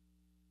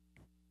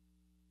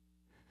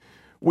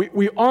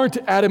 We aren't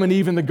Adam and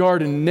Eve in the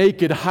garden,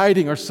 naked,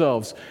 hiding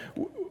ourselves.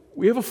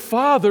 We have a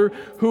Father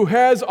who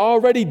has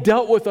already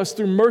dealt with us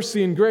through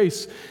mercy and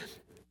grace.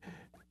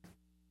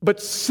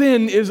 But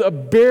sin is a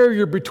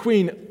barrier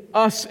between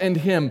us and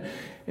Him.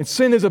 And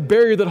sin is a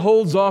barrier that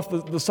holds off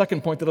the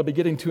second point that I'll be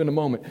getting to in a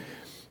moment.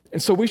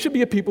 And so we should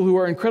be a people who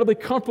are incredibly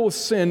comfortable with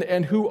sin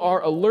and who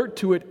are alert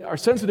to it, are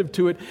sensitive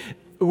to it,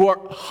 who are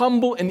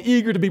humble and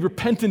eager to be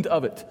repentant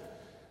of it.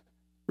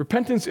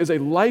 Repentance is a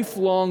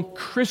lifelong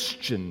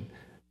Christian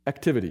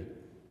activity,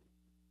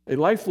 a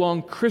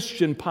lifelong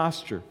Christian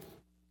posture.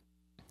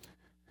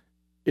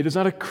 It is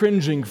not a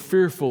cringing,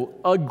 fearful,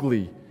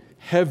 ugly,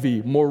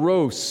 heavy,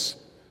 morose,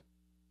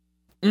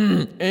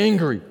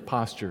 angry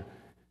posture.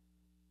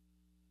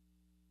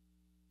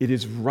 It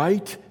is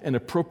right and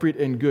appropriate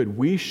and good.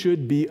 We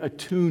should be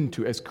attuned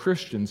to, as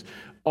Christians,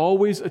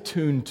 always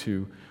attuned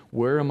to,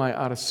 where am I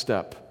out of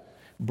step?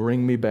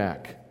 Bring me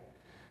back.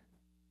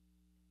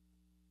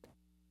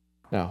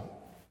 Now,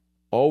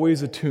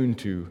 always attuned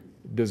to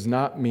does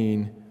not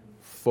mean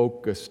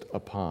focused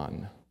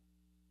upon.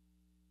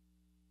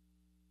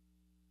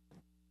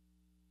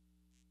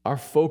 Our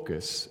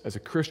focus as a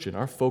Christian,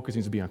 our focus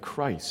needs to be on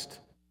Christ,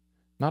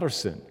 not our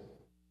sin.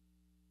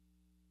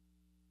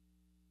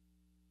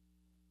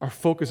 Our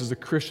focus as a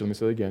Christian, let me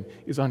say that again,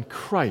 is on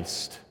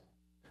Christ,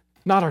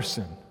 not our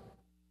sin.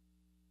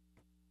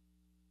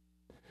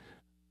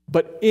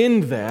 But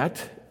in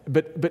that,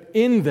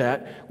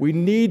 we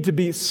need to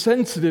be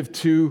sensitive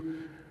to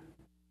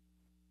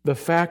the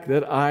fact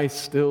that I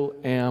still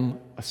am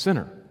a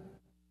sinner.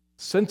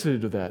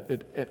 Sensitive to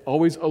that,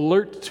 always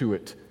alert to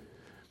it.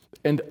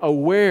 And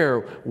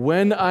aware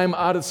when I'm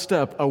out of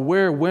step,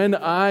 aware when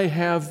I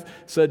have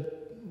said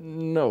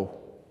no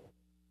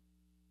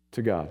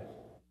to God.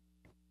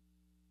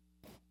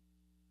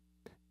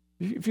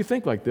 If you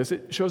think like this,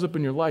 it shows up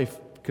in your life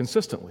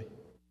consistently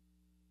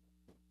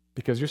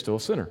because you're still a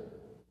sinner,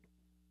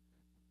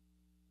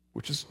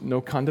 which is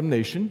no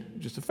condemnation,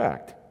 just a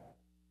fact.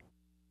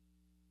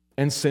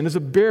 And sin is a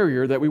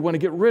barrier that we want to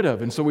get rid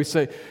of. And so we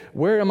say,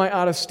 where am I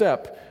out of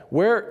step?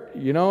 Where,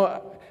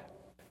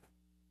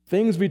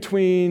 things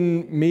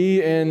between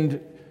me and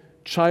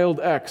child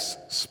X,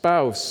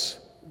 spouse,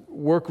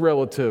 work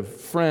relative,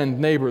 friend,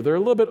 neighbor, they're a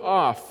little bit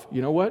off.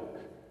 You know what?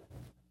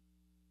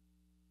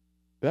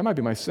 That might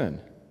be my sin.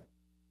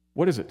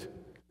 What is it?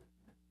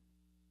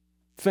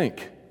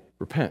 Think,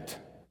 repent.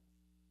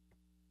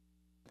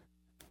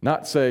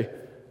 Not say,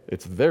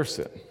 it's their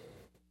sin.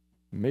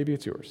 Maybe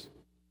it's yours.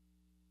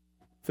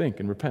 Think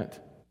and repent.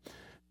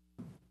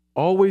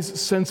 Always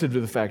sensitive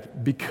to the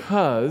fact,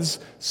 because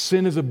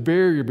sin is a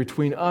barrier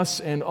between us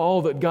and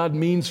all that God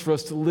means for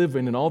us to live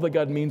in and all that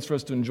God means for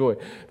us to enjoy.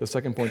 The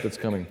second point that's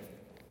coming.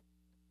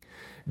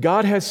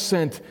 God has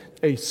sent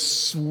a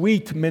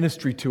sweet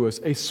ministry to us,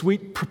 a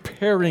sweet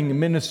preparing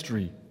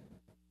ministry.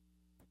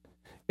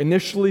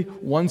 Initially,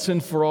 once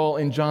and for all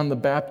in John the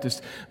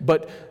Baptist,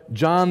 but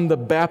John the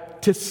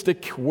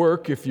Baptistic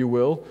work, if you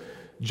will,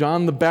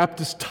 John the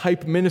Baptist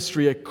type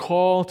ministry, a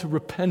call to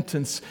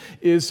repentance,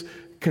 is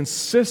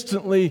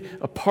consistently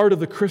a part of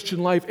the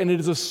Christian life, and it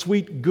is a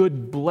sweet,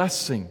 good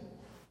blessing.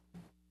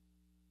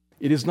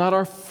 It is not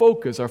our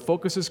focus. Our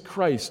focus is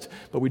Christ,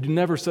 but we do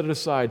never set it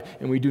aside,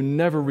 and we do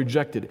never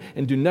reject it,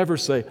 and do never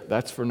say,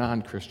 that's for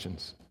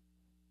non-Christians.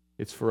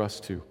 It's for us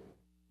too.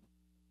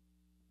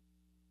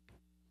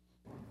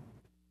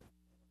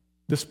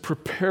 This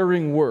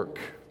preparing work,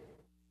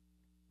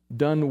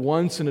 done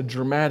once in a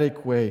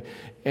dramatic way,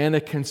 and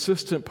a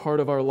consistent part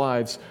of our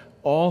lives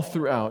all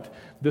throughout,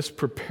 this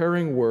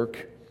preparing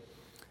work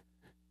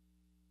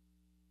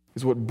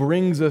is what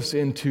brings us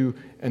into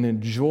an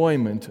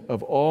enjoyment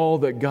of all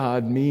that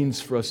God means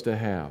for us to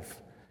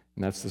have.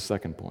 And that's the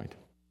second point.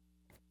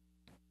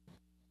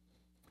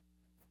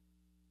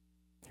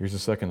 Here's the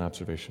second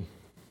observation.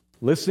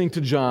 Listening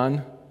to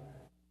John,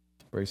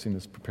 embracing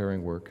this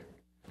preparing work,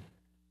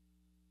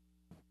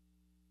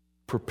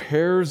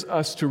 prepares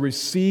us to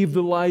receive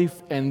the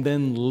life and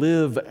then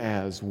live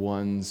as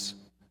ones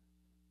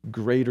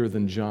greater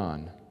than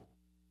John.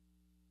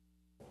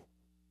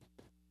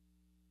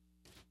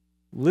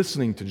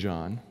 Listening to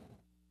John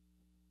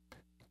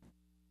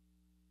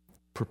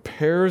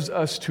prepares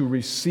us to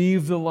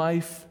receive the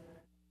life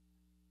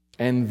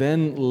and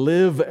then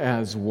live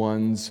as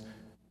ones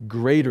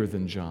greater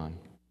than John.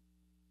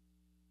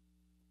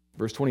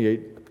 Verse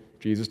 28,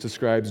 Jesus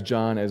describes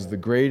John as the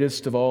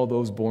greatest of all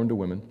those born to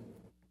women.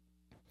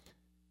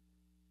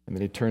 And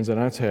then he turns it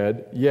on its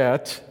head.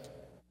 Yet,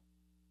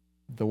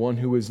 the one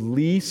who is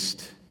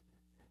least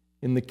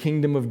in the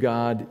kingdom of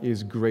God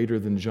is greater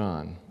than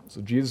John.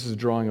 So Jesus is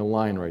drawing a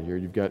line right here.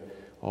 You've got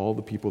all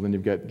the people, then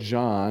you've got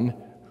John,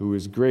 who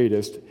is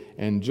greatest,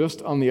 and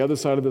just on the other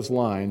side of this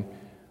line,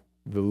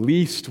 the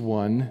least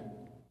one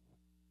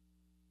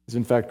is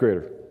in fact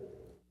greater.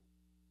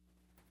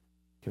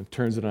 He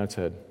turns it on its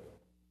head.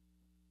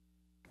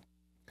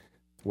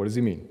 What does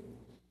he mean?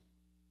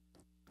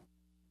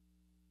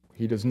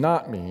 He does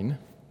not mean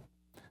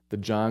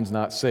that John's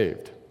not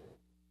saved,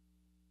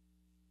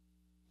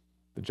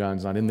 that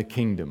John's not in the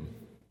kingdom,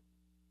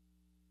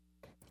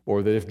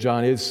 or that if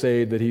John is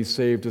saved, that he's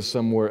saved to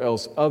somewhere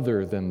else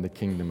other than the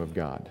kingdom of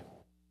God.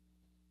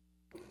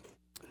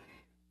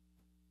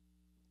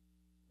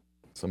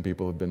 Some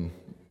people have been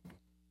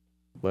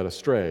led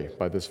astray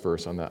by this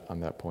verse on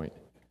that point.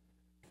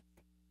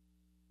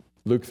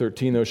 Luke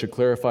 13, though, should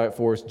clarify it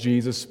for us.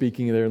 Jesus,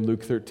 speaking there in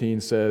Luke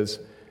 13, says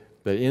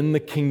that in the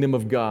kingdom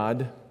of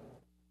God,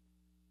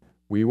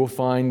 we will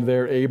find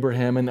there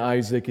Abraham and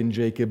Isaac and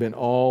Jacob and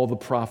all the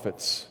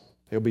prophets.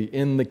 They'll be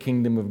in the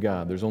kingdom of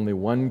God. There's only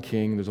one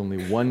king. There's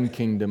only one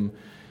kingdom.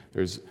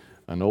 There's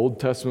an Old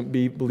Testament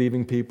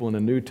believing people and a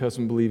New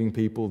Testament believing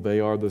people. They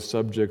are the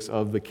subjects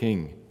of the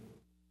king.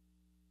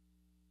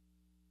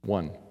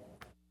 One.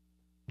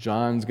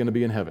 John's going to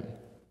be in heaven.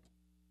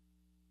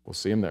 We'll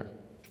see him there.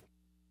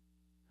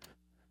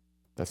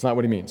 That's not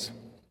what he means.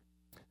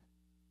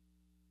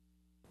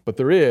 But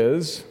there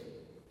is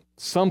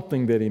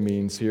something that he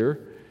means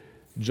here.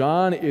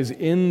 John is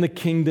in the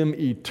kingdom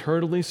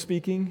eternally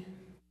speaking,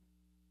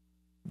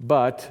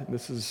 but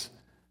this is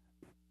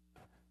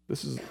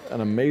an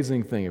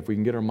amazing thing if we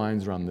can get our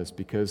minds around this,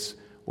 because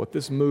what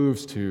this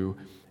moves to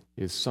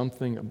is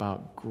something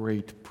about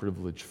great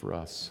privilege for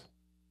us.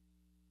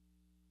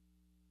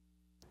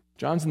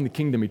 John's in the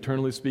kingdom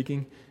eternally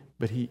speaking,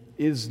 but he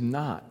is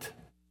not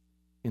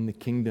in the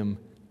kingdom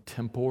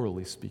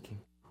temporally speaking.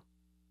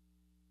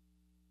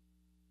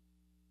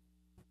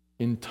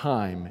 In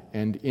time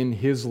and in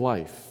his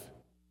life,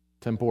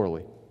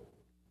 temporally.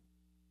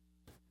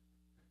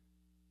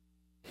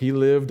 He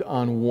lived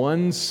on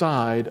one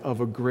side of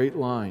a great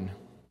line.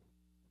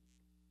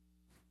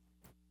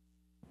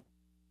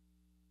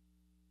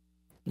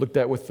 Looked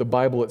at with the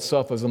Bible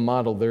itself as a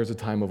model, there's a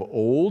time of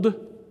Old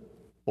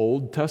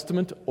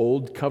Testament,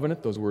 Old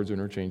Covenant, those words are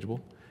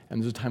interchangeable,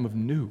 and there's a time of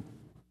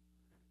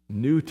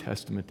New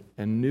Testament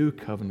and New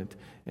Covenant.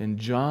 And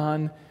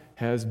John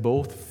has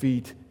both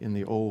feet in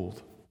the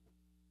Old.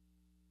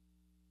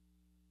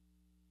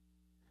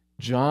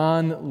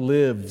 John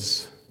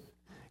lives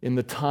in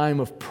the time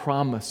of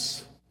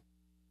promise,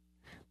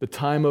 the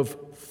time of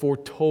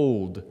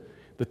foretold,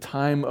 the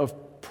time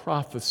of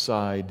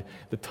prophesied,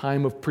 the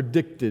time of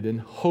predicted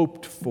and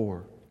hoped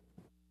for.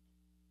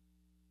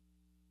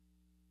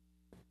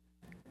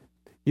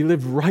 He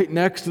lived right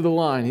next to the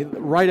line,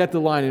 right at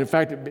the line. And in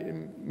fact,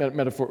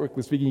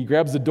 metaphorically speaking, he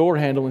grabs the door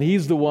handle, and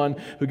he's the one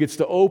who gets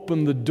to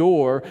open the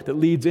door that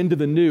leads into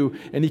the new,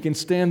 and he can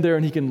stand there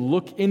and he can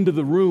look into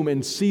the room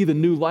and see the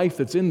new life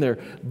that's in there.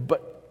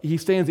 But he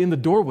stands in the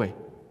doorway.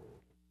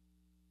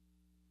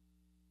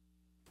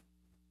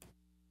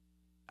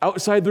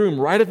 Outside the room,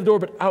 right at the door,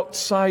 but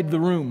outside the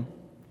room.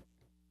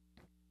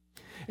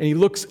 And he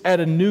looks at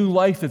a new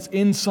life that's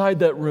inside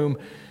that room,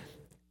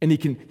 and he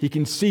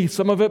can see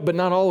some of it, but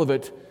not all of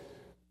it.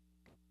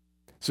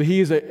 So he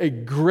is a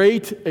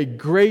great,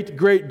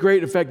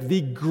 in fact,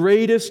 the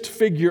greatest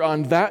figure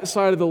on that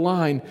side of the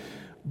line,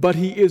 but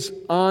he is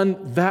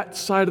on that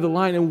side of the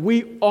line. And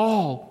we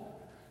all,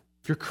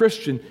 if you're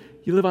Christian,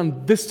 you live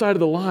on this side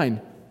of the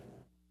line.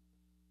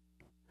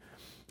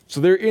 So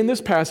there, in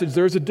this passage,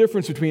 there is a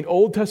difference between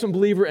Old Testament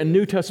believer and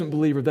New Testament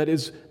believer that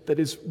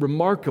is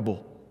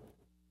remarkable.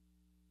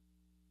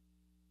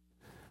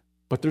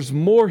 But there's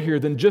more here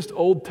than just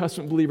Old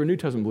Testament believer, New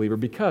Testament believer,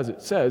 because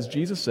it says,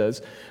 Jesus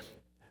says,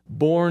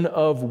 born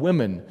of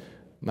women,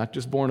 not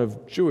just born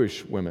of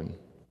Jewish women,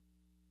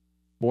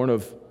 born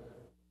of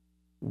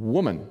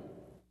woman.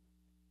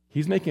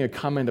 He's making a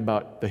comment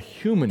about the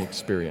human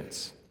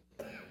experience.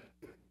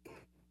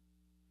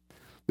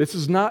 This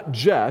is not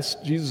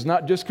just, Jesus is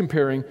not just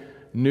comparing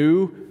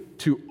new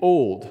to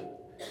old.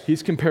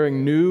 He's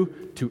comparing new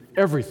to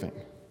everything.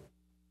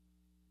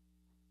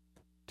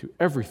 To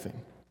everything.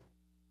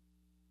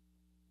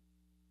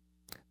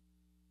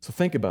 So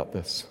think about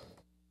this.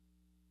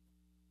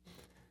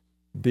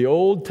 The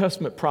Old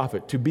Testament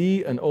prophet, to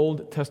be an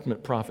Old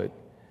Testament prophet,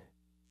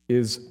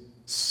 is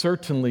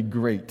certainly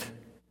great,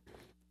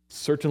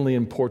 certainly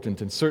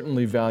important, and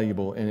certainly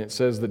valuable, and it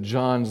says that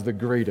John's the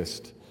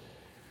greatest.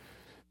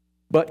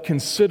 But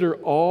consider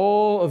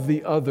all of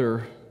the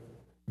other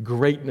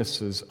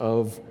greatnesses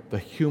of the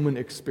human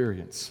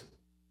experience.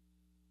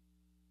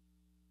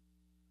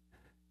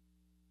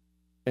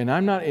 And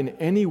I'm not in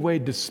any way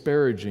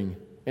disparaging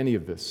any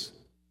of this.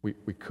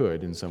 We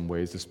could, in some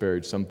ways,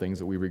 disparage some things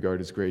that we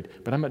regard as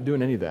great, but I'm not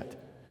doing any of that.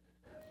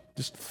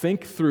 Just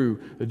think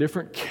through the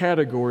different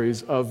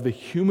categories of the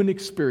human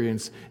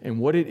experience and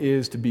what it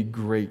is to be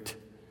great.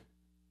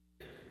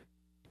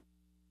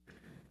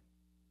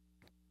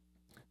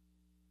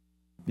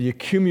 The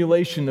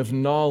accumulation of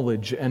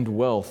knowledge and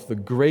wealth, the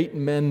great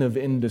men of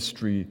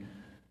industry,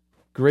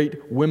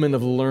 great women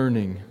of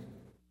learning.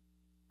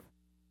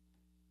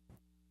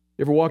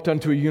 You ever walked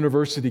onto a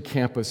university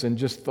campus and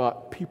just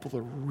thought, people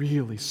are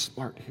really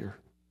smart here?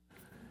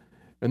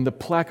 And the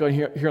plaque on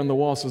here on the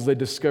wall says they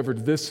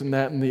discovered this and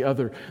that and the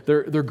other.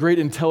 Their great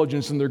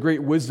intelligence and their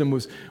great wisdom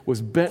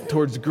was bent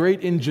towards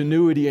great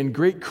ingenuity and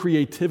great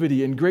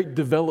creativity and great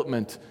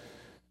development.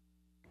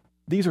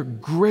 These are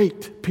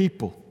great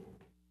people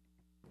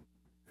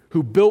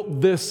who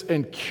built this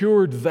and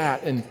cured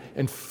that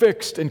and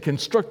fixed and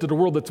constructed a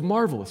world that's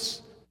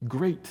marvelous.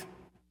 Great.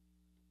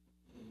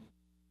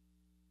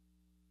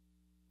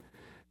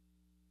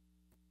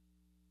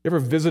 You ever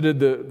visited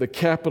the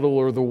Capitol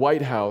or the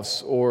White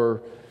House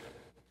or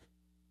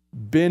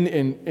been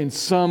in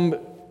some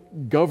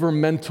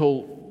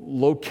governmental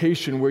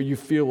location where you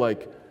feel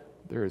like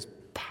there is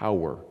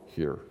power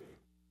here?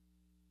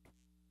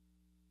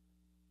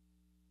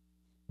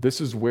 This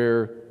is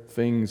where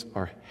things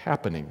are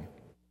happening.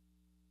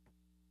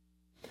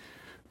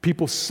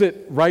 People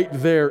sit right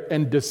there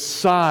and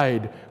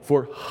decide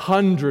for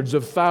hundreds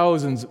of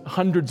thousands,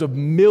 hundreds of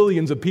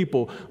millions of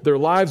people, their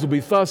lives will be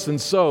thus and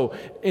so.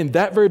 In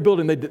that very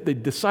building, they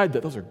decide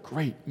that those are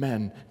great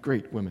men,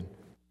 great women.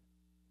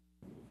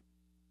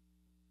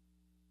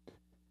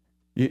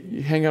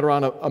 You hang out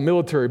around a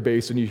military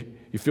base and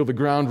you feel the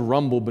ground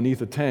rumble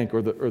beneath a tank,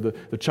 or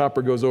the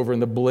chopper goes over and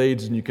the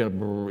blades, and you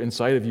kind of,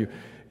 inside of you,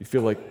 you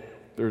feel like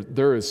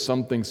there is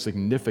something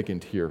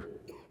significant here.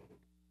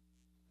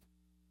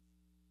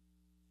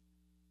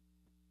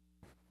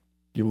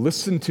 You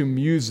listen to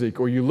music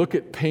or you look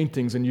at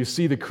paintings and you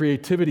see the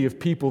creativity of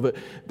people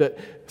that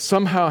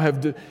somehow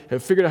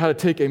have figured out how to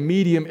take a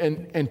medium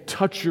and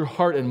touch your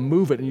heart and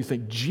move it, and you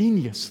think,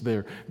 genius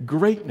there,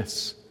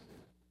 greatness.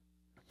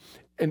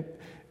 And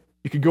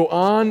you could go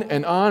on,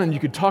 and you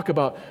could talk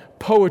about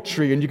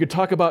poetry, and you could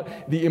talk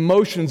about the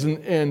emotions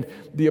and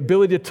the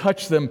ability to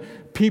touch them.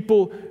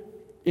 People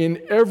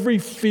in every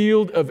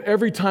field of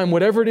every time,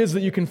 whatever it is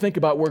that you can think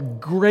about where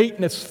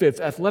greatness fits,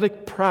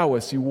 athletic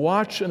prowess, you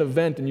watch an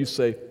event and you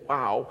say,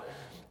 wow.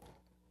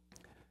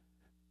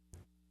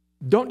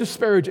 Don't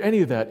disparage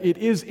any of that. It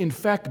is, in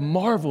fact,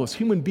 marvelous.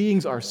 Human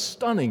beings are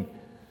stunning.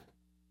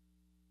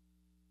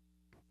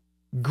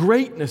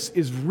 Greatness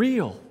is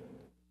real.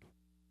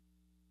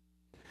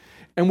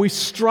 And we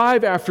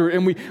strive after it,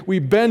 and we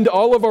bend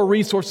all of our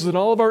resources and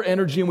all of our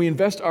energy, and we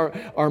invest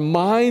our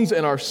minds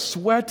and our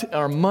sweat and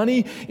our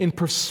money in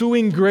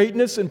pursuing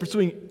greatness and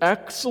pursuing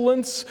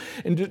excellence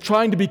and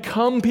trying to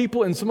become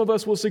people, and some of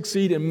us will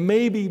succeed and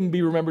maybe even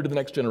be remembered to the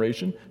next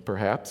generation,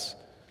 perhaps.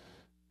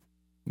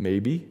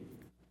 Maybe.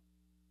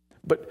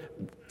 But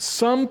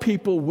some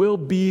people will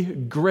be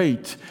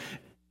great.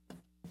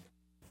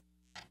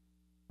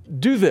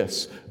 Do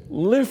this.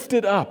 Lift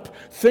it up.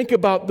 Think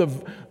about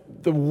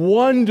the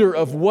wonder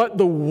of what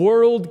the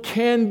world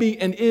can be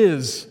and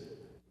is.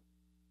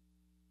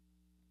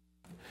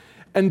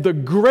 And the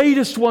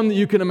greatest one that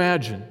you can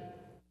imagine.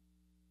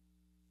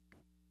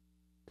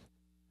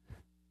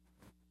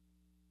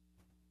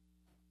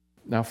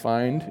 Now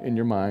find in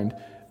your mind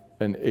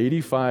an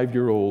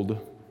 85-year-old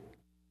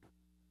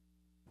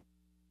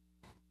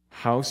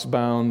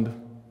housebound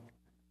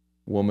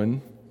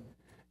woman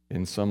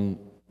in some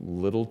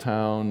little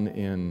town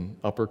in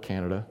Upper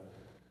Canada,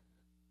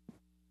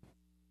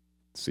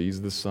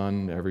 sees the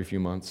sun every few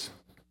months,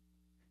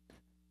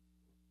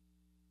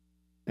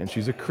 and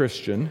she's a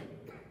Christian,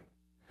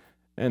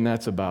 and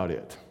that's about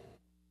it.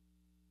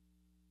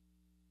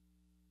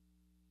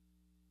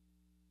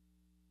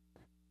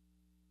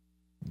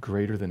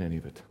 Greater than any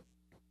of it.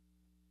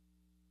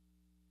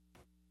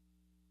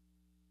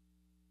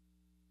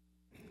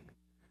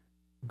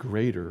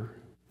 Greater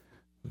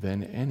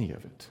than any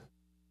of it.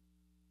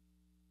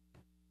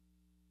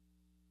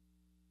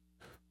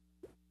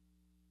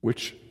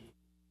 Which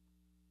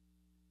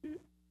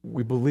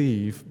we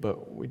believe,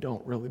 but we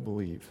don't really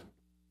believe.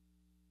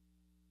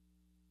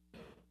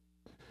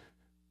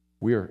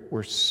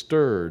 We're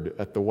stirred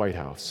at the White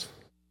House,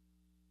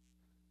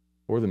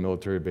 or the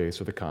military base,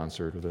 or the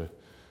concert, or the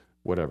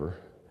whatever,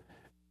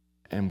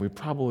 and we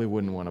probably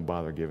wouldn't want to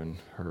bother giving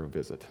her a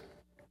visit.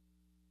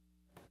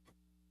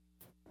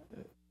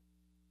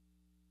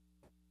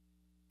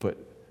 But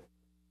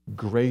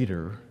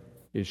greater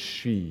is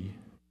she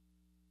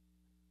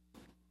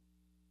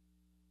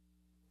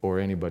or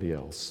anybody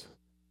else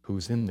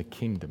who's in the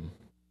kingdom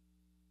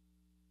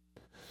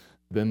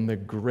than the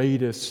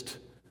greatest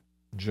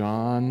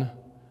John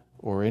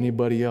or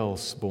anybody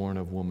else born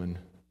of woman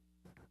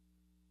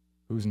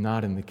who's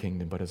not in the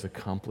kingdom but has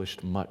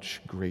accomplished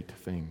much great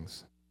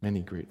things,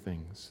 many great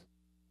things.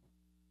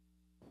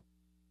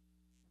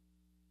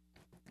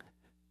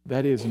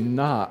 That is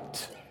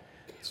not,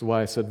 that's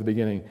why I said at the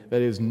beginning,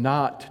 that is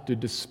not to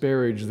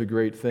disparage the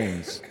great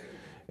things.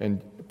 And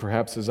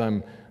perhaps as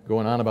I'm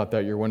going on about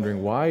that, you're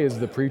wondering, why is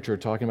the preacher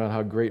talking about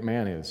how great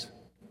man is?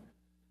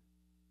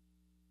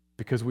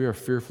 Because we are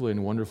fearfully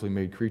and wonderfully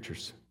made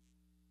creatures.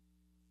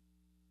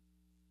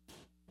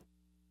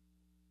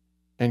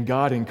 And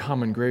God in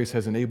common grace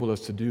has enabled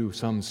us to do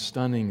some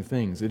stunning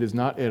things. It is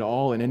not at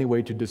all in any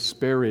way to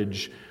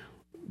disparage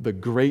the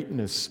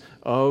greatness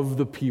of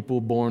the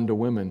people born to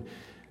women.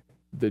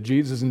 That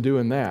Jesus isn't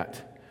doing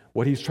that.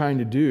 What he's trying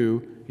to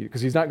do,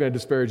 because he's not going to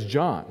disparage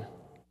John.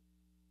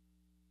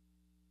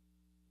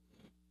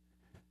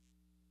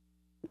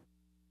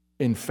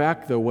 In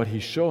fact, though, what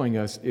he's showing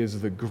us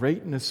is the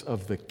greatness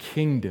of the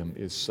kingdom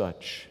is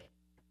such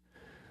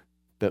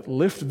that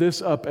lift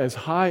this up as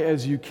high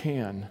as you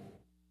can.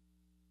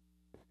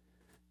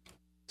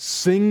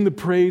 Sing the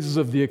praises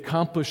of the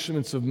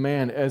accomplishments of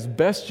man as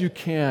best you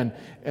can,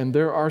 and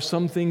there are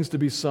some things to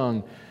be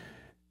sung.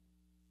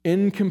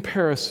 In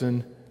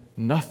comparison,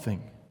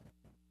 nothing.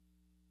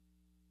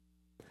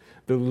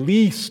 The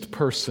least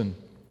person,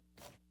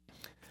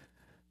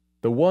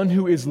 the one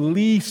who is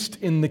least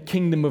in the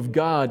kingdom of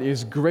God,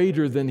 is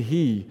greater than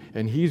he,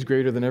 and he's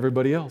greater than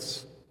everybody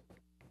else.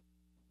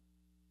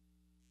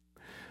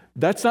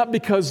 That's not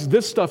because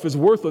this stuff is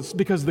worthless, it's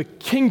because the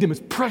kingdom is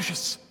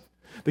precious.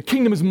 The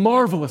kingdom is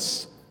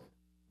marvelous.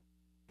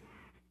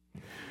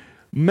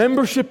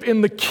 Membership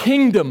in the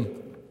kingdom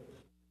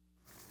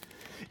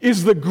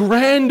is the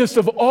grandest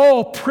of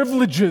all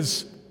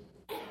privileges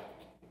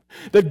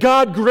that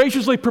God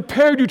graciously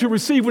prepared you to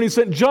receive when he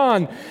sent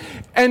John,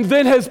 and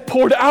then has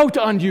poured out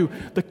on you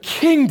the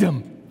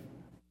kingdom.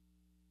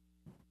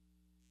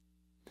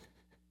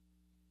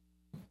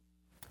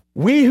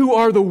 We who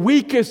are the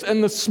weakest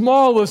and the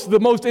smallest, the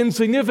most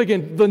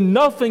insignificant, the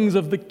nothings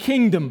of the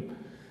kingdom,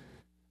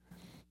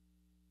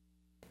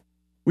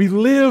 we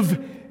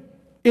live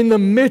in the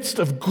midst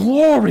of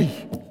glory.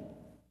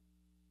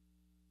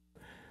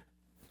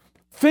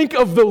 Think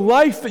of the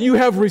life that you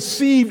have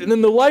received and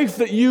then the life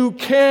that you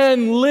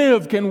can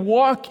live, can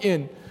walk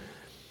in.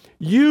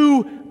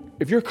 You,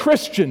 if you're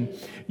Christian,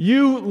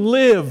 you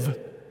live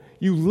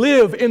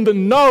in the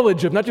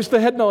knowledge of, not just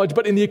the head knowledge,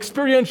 but in the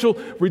experiential,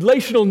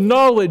 relational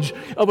knowledge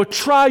of a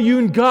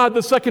triune God,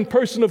 the second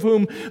person of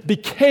whom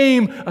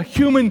became a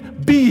human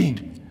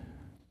being,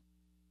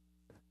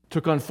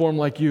 took on form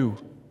like you,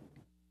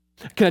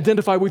 can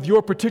identify with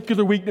your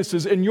particular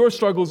weaknesses and your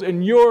struggles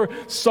and your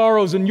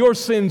sorrows and your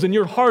sins and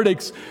your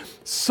heartaches,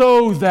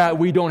 so that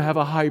we don't have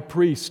a high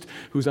priest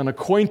who's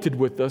unacquainted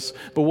with us,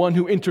 but one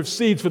who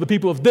intercedes for the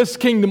people of this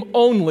kingdom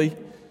only.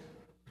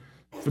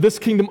 For this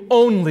kingdom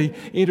only,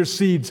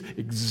 intercedes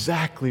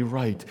exactly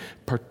right,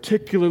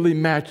 particularly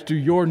matched to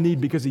your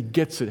need because he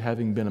gets it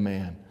having been a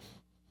man.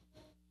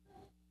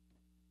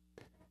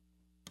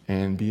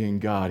 And being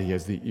God, he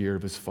has the ear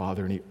of his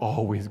Father, and he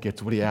always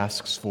gets what he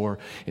asks for.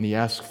 And he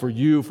asks for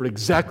you for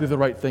exactly the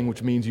right thing,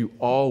 which means you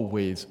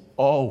always,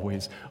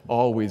 always,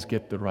 always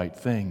get the right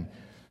thing.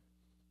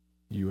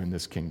 You in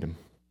this kingdom.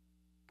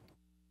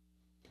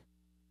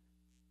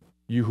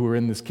 You who are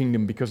in this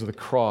kingdom because of the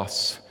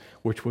cross,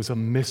 which was a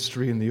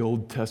mystery in the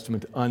Old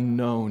Testament,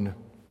 unknown,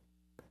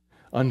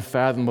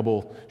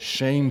 unfathomable,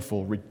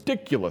 shameful,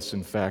 ridiculous,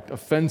 in fact,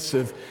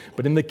 offensive.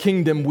 But in the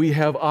kingdom, we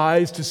have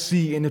eyes to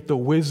see in it the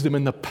wisdom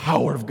and the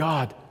power of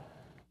God.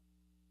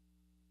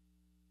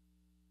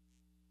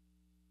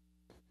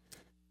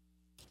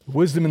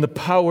 Wisdom and the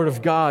power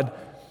of God,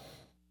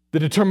 the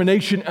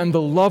determination and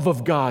the love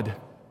of God,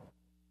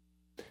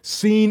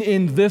 seen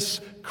in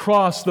this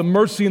cross, the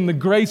mercy and the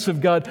grace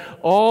of God,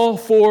 all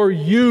for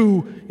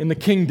you in the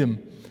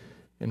kingdom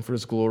and for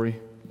His glory.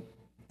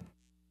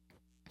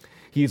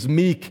 He is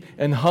meek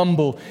and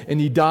humble, and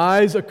He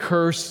dies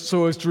accursed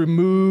so as to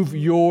remove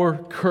your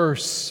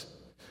curse.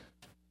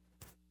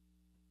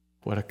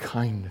 What a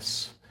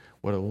kindness,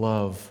 what a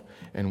love,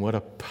 and what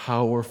a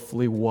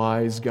powerfully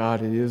wise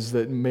God it is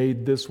that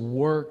made this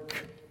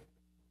work.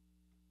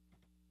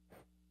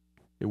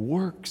 It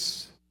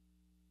works.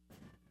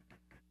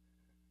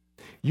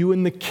 You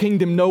in the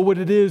kingdom know what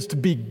it is to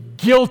be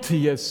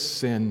guilty as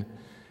sin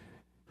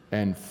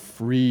and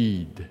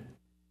freed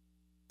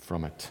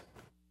from it.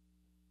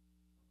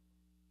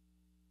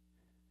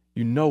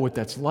 You know what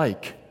that's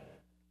like.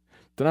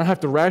 Do not have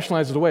to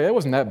rationalize it away. That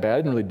wasn't that bad. I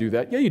didn't really do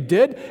that. Yeah, you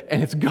did,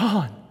 and it's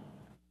gone.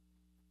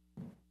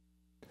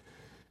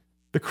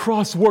 The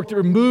cross worked. It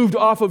removed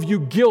off of you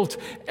guilt,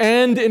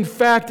 and in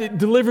fact, it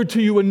delivered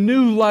to you a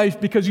new life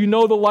because you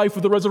know the life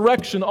of the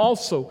resurrection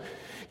also.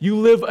 You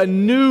live a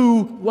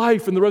new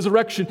life in the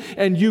resurrection,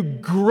 and you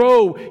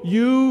grow.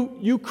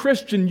 You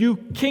Christian, you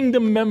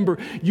kingdom member,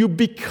 you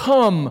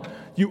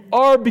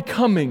are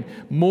becoming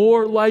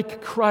more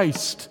like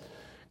Christ,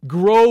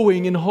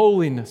 growing in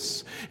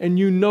holiness. And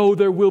you know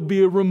there will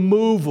be a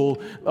removal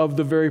of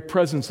the very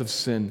presence of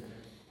sin,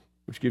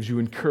 which gives you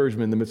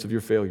encouragement in the midst of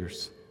your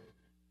failures.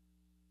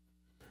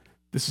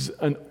 This is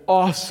an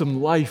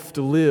awesome life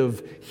to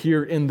live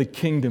here in the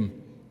kingdom.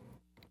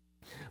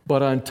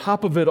 But on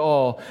top of it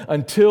all,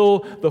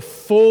 until the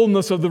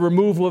fullness of the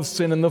removal of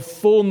sin and the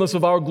fullness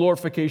of our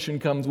glorification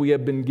comes, we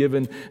have been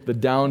given the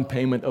down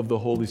payment of the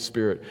Holy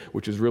Spirit,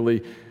 which is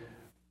really,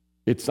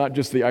 it's not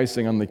just the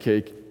icing on the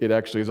cake, it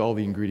actually is all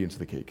the ingredients of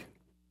the cake.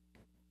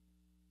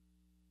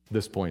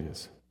 This point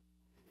is,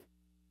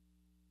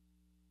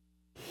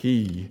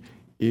 He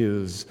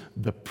is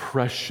the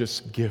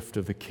precious gift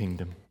of the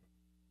kingdom.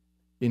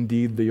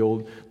 Indeed, the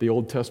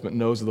Old Testament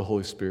knows of the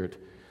Holy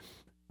Spirit.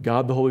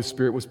 God, the Holy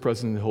Spirit, was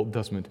present in the Old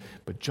Testament,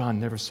 but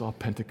John never saw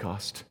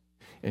Pentecost,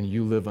 and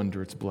you live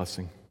under its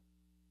blessing.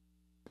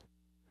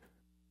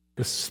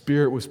 The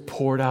Spirit was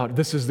poured out.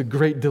 This is the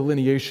great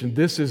delineation.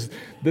 This is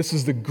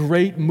the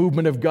great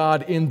movement of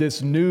God in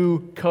this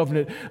new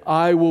covenant.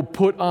 I will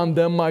put on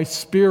them my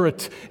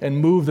Spirit and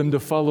move them to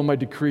follow my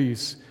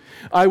decrees.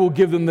 I will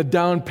give them the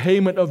down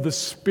payment of the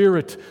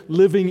Spirit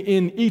living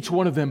in each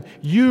one of them.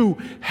 You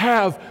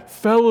have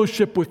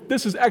fellowship with,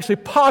 this is actually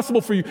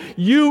possible for you.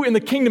 You in the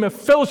kingdom have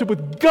fellowship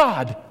with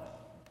God.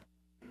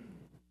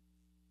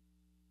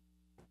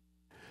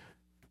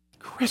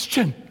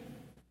 Christian.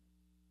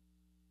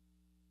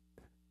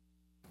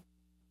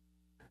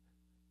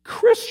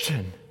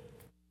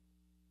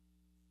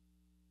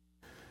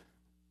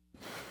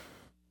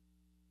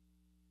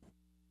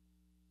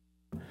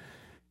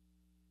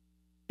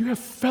 You have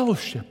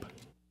fellowship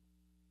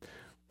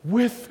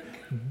with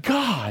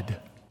God.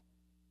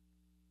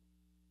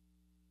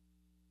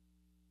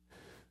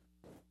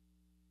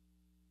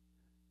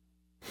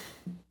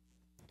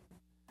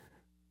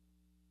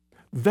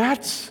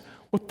 That's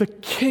what the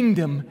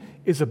kingdom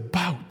is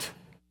about.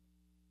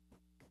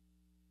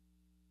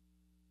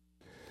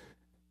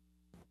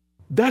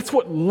 That's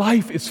what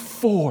life is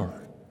for.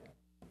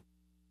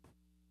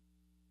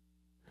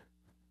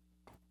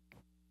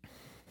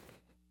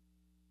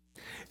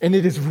 And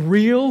it is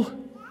real,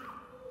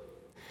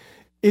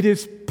 it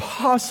is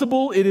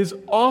possible, it is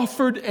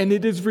offered, and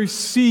it is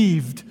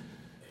received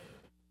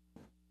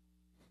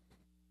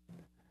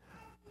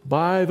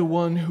by the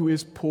one who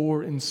is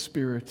poor in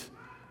spirit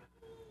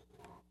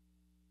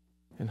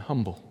and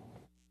humble.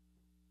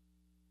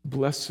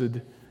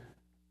 Blessed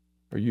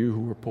are you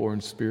who are poor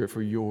in spirit,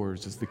 for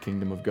yours is the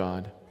kingdom of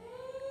God.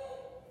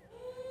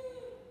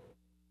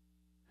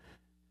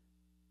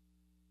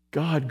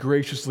 God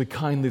graciously,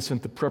 kindly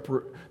sent the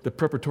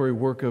preparatory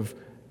work of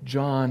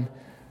John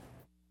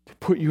to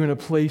put you in a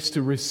place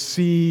to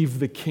receive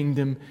the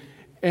kingdom,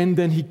 and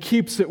then He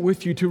keeps it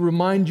with you to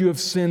remind you of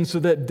sin so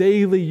that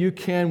daily you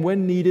can,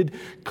 when needed,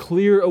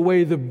 clear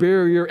away the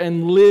barrier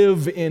and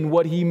live in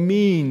what He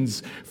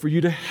means for you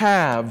to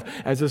have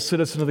as a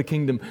citizen of the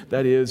kingdom.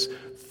 That is,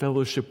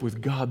 fellowship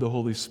with God the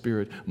Holy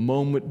Spirit,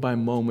 moment by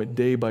moment,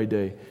 day by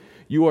day.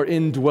 You are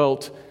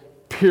indwelt,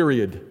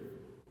 period.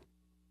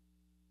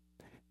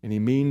 And He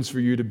means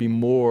for you to be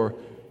more.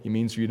 He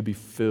means for you to be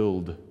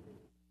filled.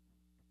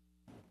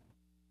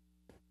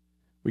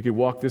 We could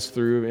walk this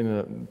through in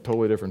a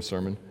totally different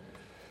sermon.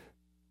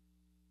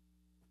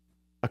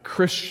 A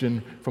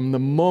Christian, from the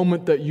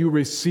moment that you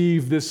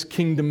receive this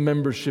kingdom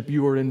membership,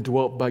 you are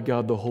indwelt by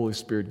God the Holy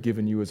Spirit,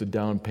 given you as a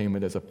down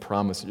payment, as a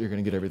promise that you're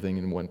going to get everything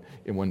in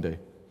one day.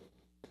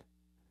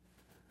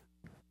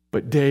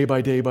 But day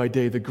by day by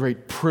day, the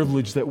great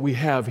privilege that we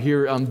have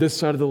here on this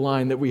side of the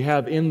line, that we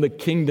have in the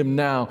kingdom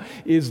now,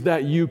 is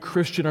that you,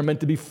 Christian, are meant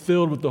to be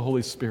filled with the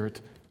Holy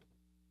Spirit.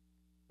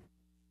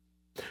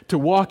 To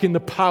walk in the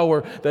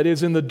power that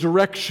is in the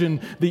direction,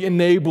 the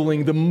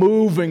enabling, the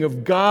moving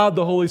of God,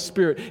 the Holy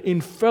Spirit,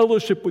 in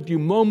fellowship with you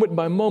moment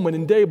by moment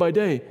and day by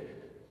day.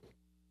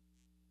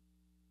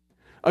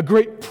 A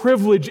great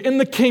privilege in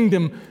the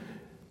kingdom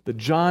that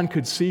John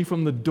could see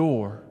from the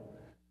door,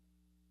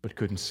 but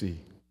couldn't see.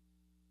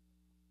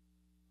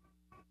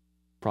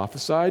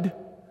 Prophesied,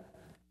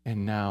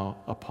 and now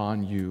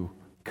upon you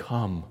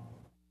come.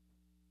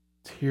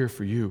 It's here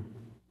for you.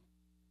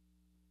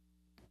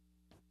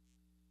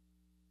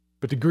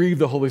 But to grieve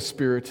the Holy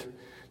Spirit,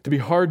 to be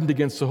hardened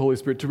against the Holy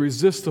Spirit, to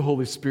resist the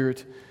Holy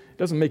Spirit, it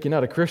doesn't make you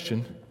not a Christian.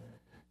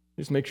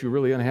 It just makes you a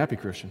really unhappy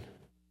Christian.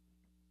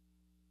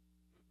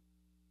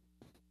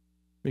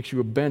 Makes you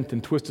a bent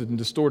and twisted and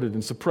distorted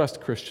and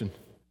suppressed Christian.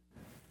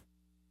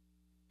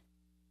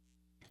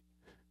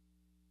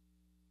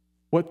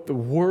 What the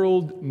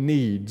world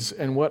needs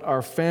and what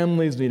our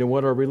families need and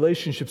what our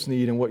relationships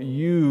need and what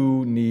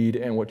you need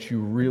and what you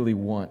really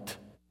want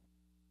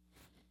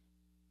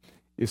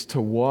is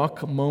to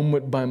walk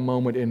moment by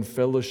moment in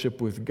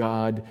fellowship with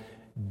God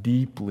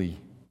deeply,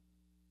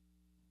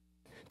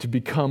 to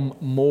become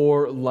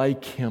more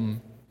like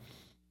Him,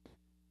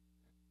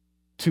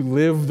 to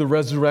live the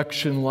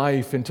resurrection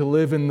life and to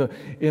live in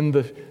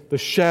the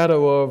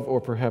shadow of, or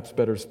perhaps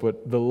better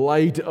put, the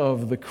light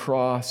of the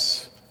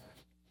cross,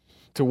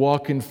 to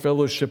walk in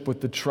fellowship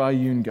with the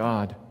triune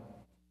God,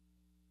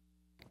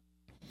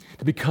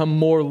 to become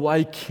more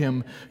like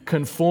Him,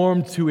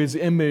 conformed to His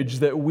image,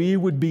 that we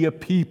would be a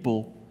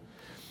people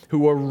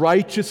who are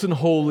righteous and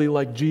holy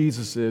like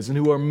Jesus is, and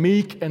who are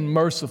meek and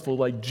merciful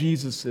like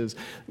Jesus is,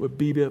 would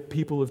be a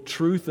people of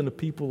truth and a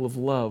people of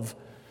love.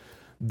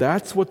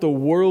 That's what the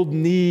world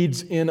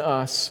needs in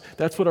us.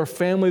 That's what our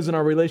families and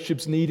our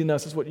relationships need in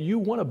us. That's what you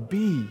want to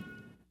be.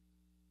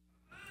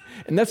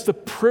 And that's the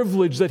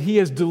privilege that He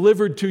has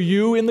delivered to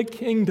you in the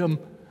kingdom,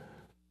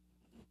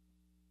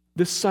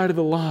 this side of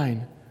the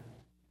line.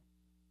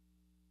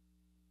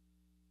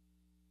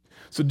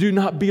 So do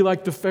not be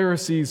like the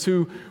Pharisees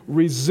who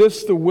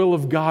resist the will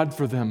of God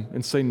for them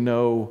and say,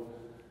 no,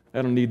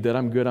 I don't need that.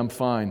 I'm good. I'm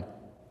fine.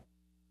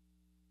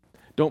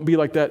 Don't be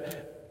like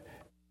that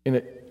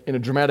in a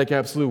dramatic,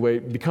 absolute way.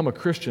 Become a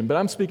Christian. But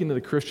I'm speaking to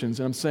the Christians,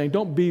 and I'm saying,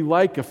 don't be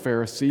like a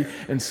Pharisee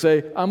and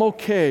say, I'm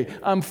okay.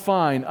 I'm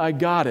fine. I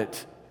got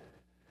it.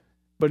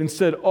 But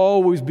instead,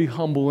 always be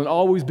humble and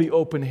always be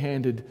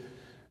open-handed,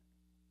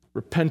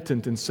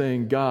 repentant, and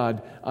saying,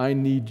 God, I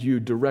need you.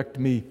 Direct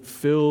me.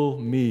 Fill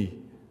me.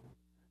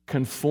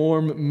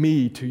 Conform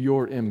me to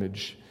your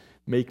image.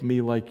 Make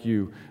me like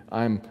you.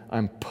 I'm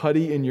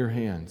putty in your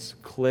hands,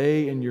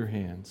 clay in your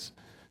hands.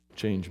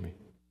 Change me.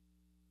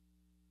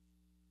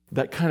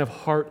 That kind of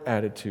heart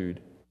attitude,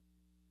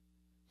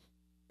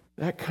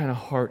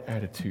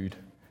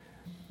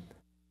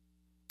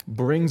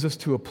 brings us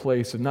to a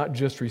place of not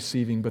just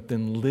receiving, but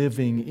then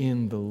living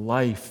in the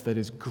life that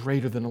is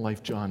greater than the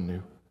life John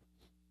knew.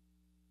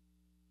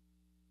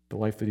 The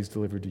life that He's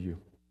delivered to you.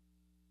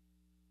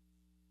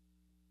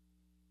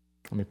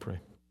 Let me pray.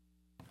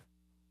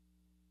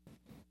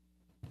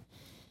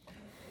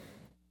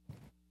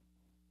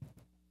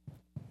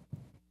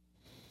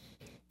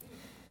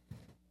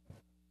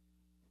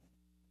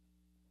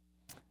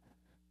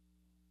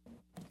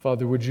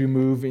 Father, would you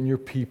move in your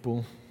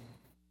people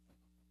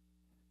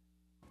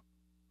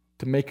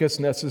to make us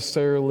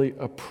necessarily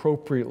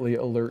appropriately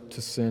alert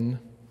to sin,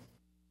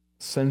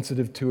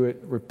 sensitive to it,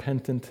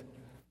 repentant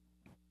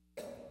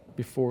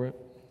before it?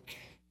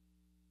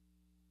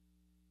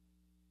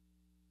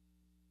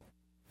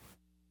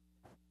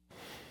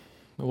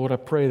 Lord, I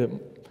pray that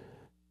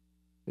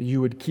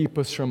you would keep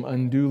us from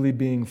unduly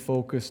being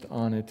focused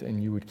on it,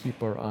 and you would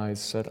keep our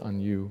eyes set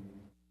on you.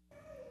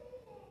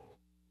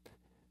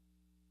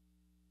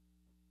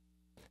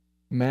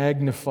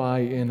 Magnify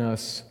in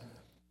us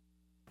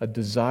a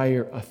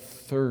desire, a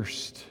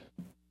thirst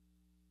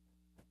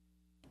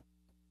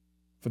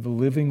for the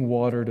living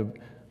water to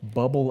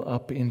bubble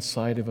up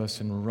inside of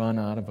us and run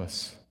out of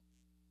us.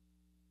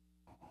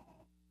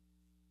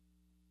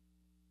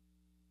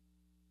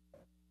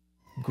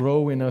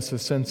 Grow in us a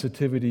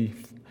sensitivity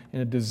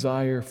and a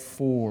desire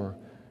for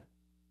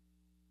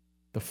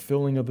the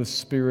filling of the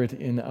Spirit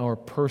in our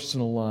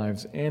personal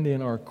lives and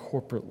in our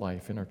corporate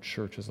life, in our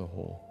church as a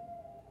whole.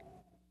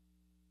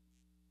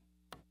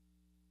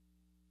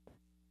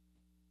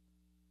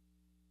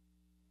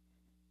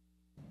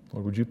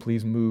 Lord, would you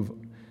please move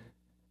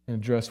and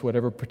address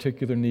whatever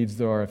particular needs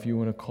there are. If you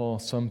want to call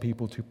some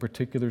people to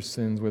particular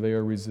sins where they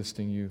are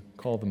resisting you,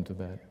 call them to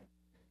that.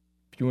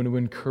 If you want to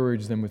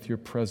encourage them with your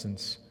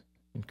presence,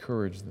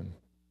 encourage them.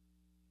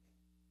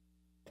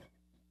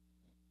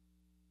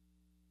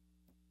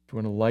 If you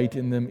want to light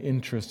in them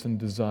interest and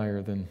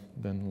desire, then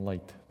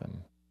light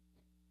them.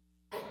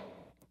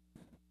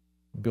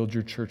 Build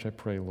your church, I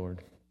pray, Lord.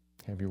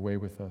 Have your way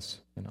with us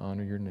and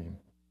honor your name.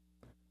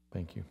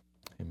 Thank you.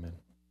 Amen.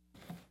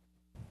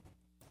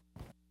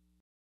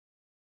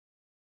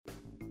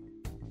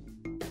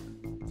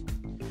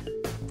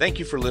 Thank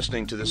you for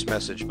listening to this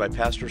message by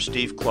Pastor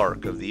Steve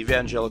Clark of the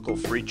Evangelical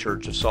Free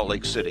Church of Salt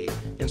Lake City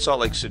in Salt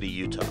Lake City,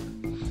 Utah.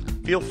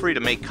 Feel free to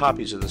make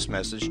copies of this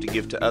message to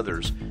give to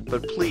others,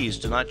 but please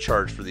do not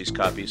charge for these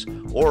copies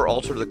or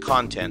alter the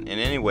content in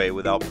any way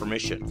without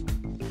permission.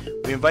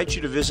 We invite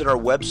you to visit our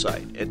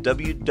website at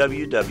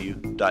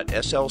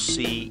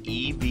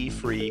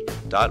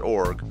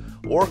www.slcevfree.org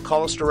or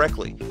call us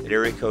directly at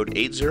area code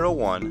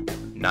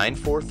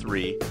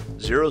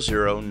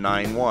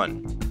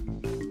 801-943-0091.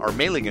 Our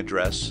mailing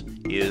address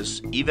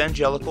is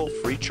Evangelical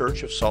Free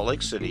Church of Salt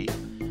Lake City,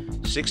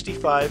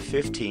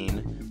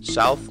 6515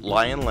 South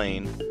Lion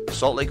Lane,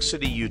 Salt Lake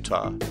City,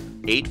 Utah,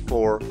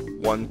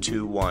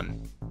 84121.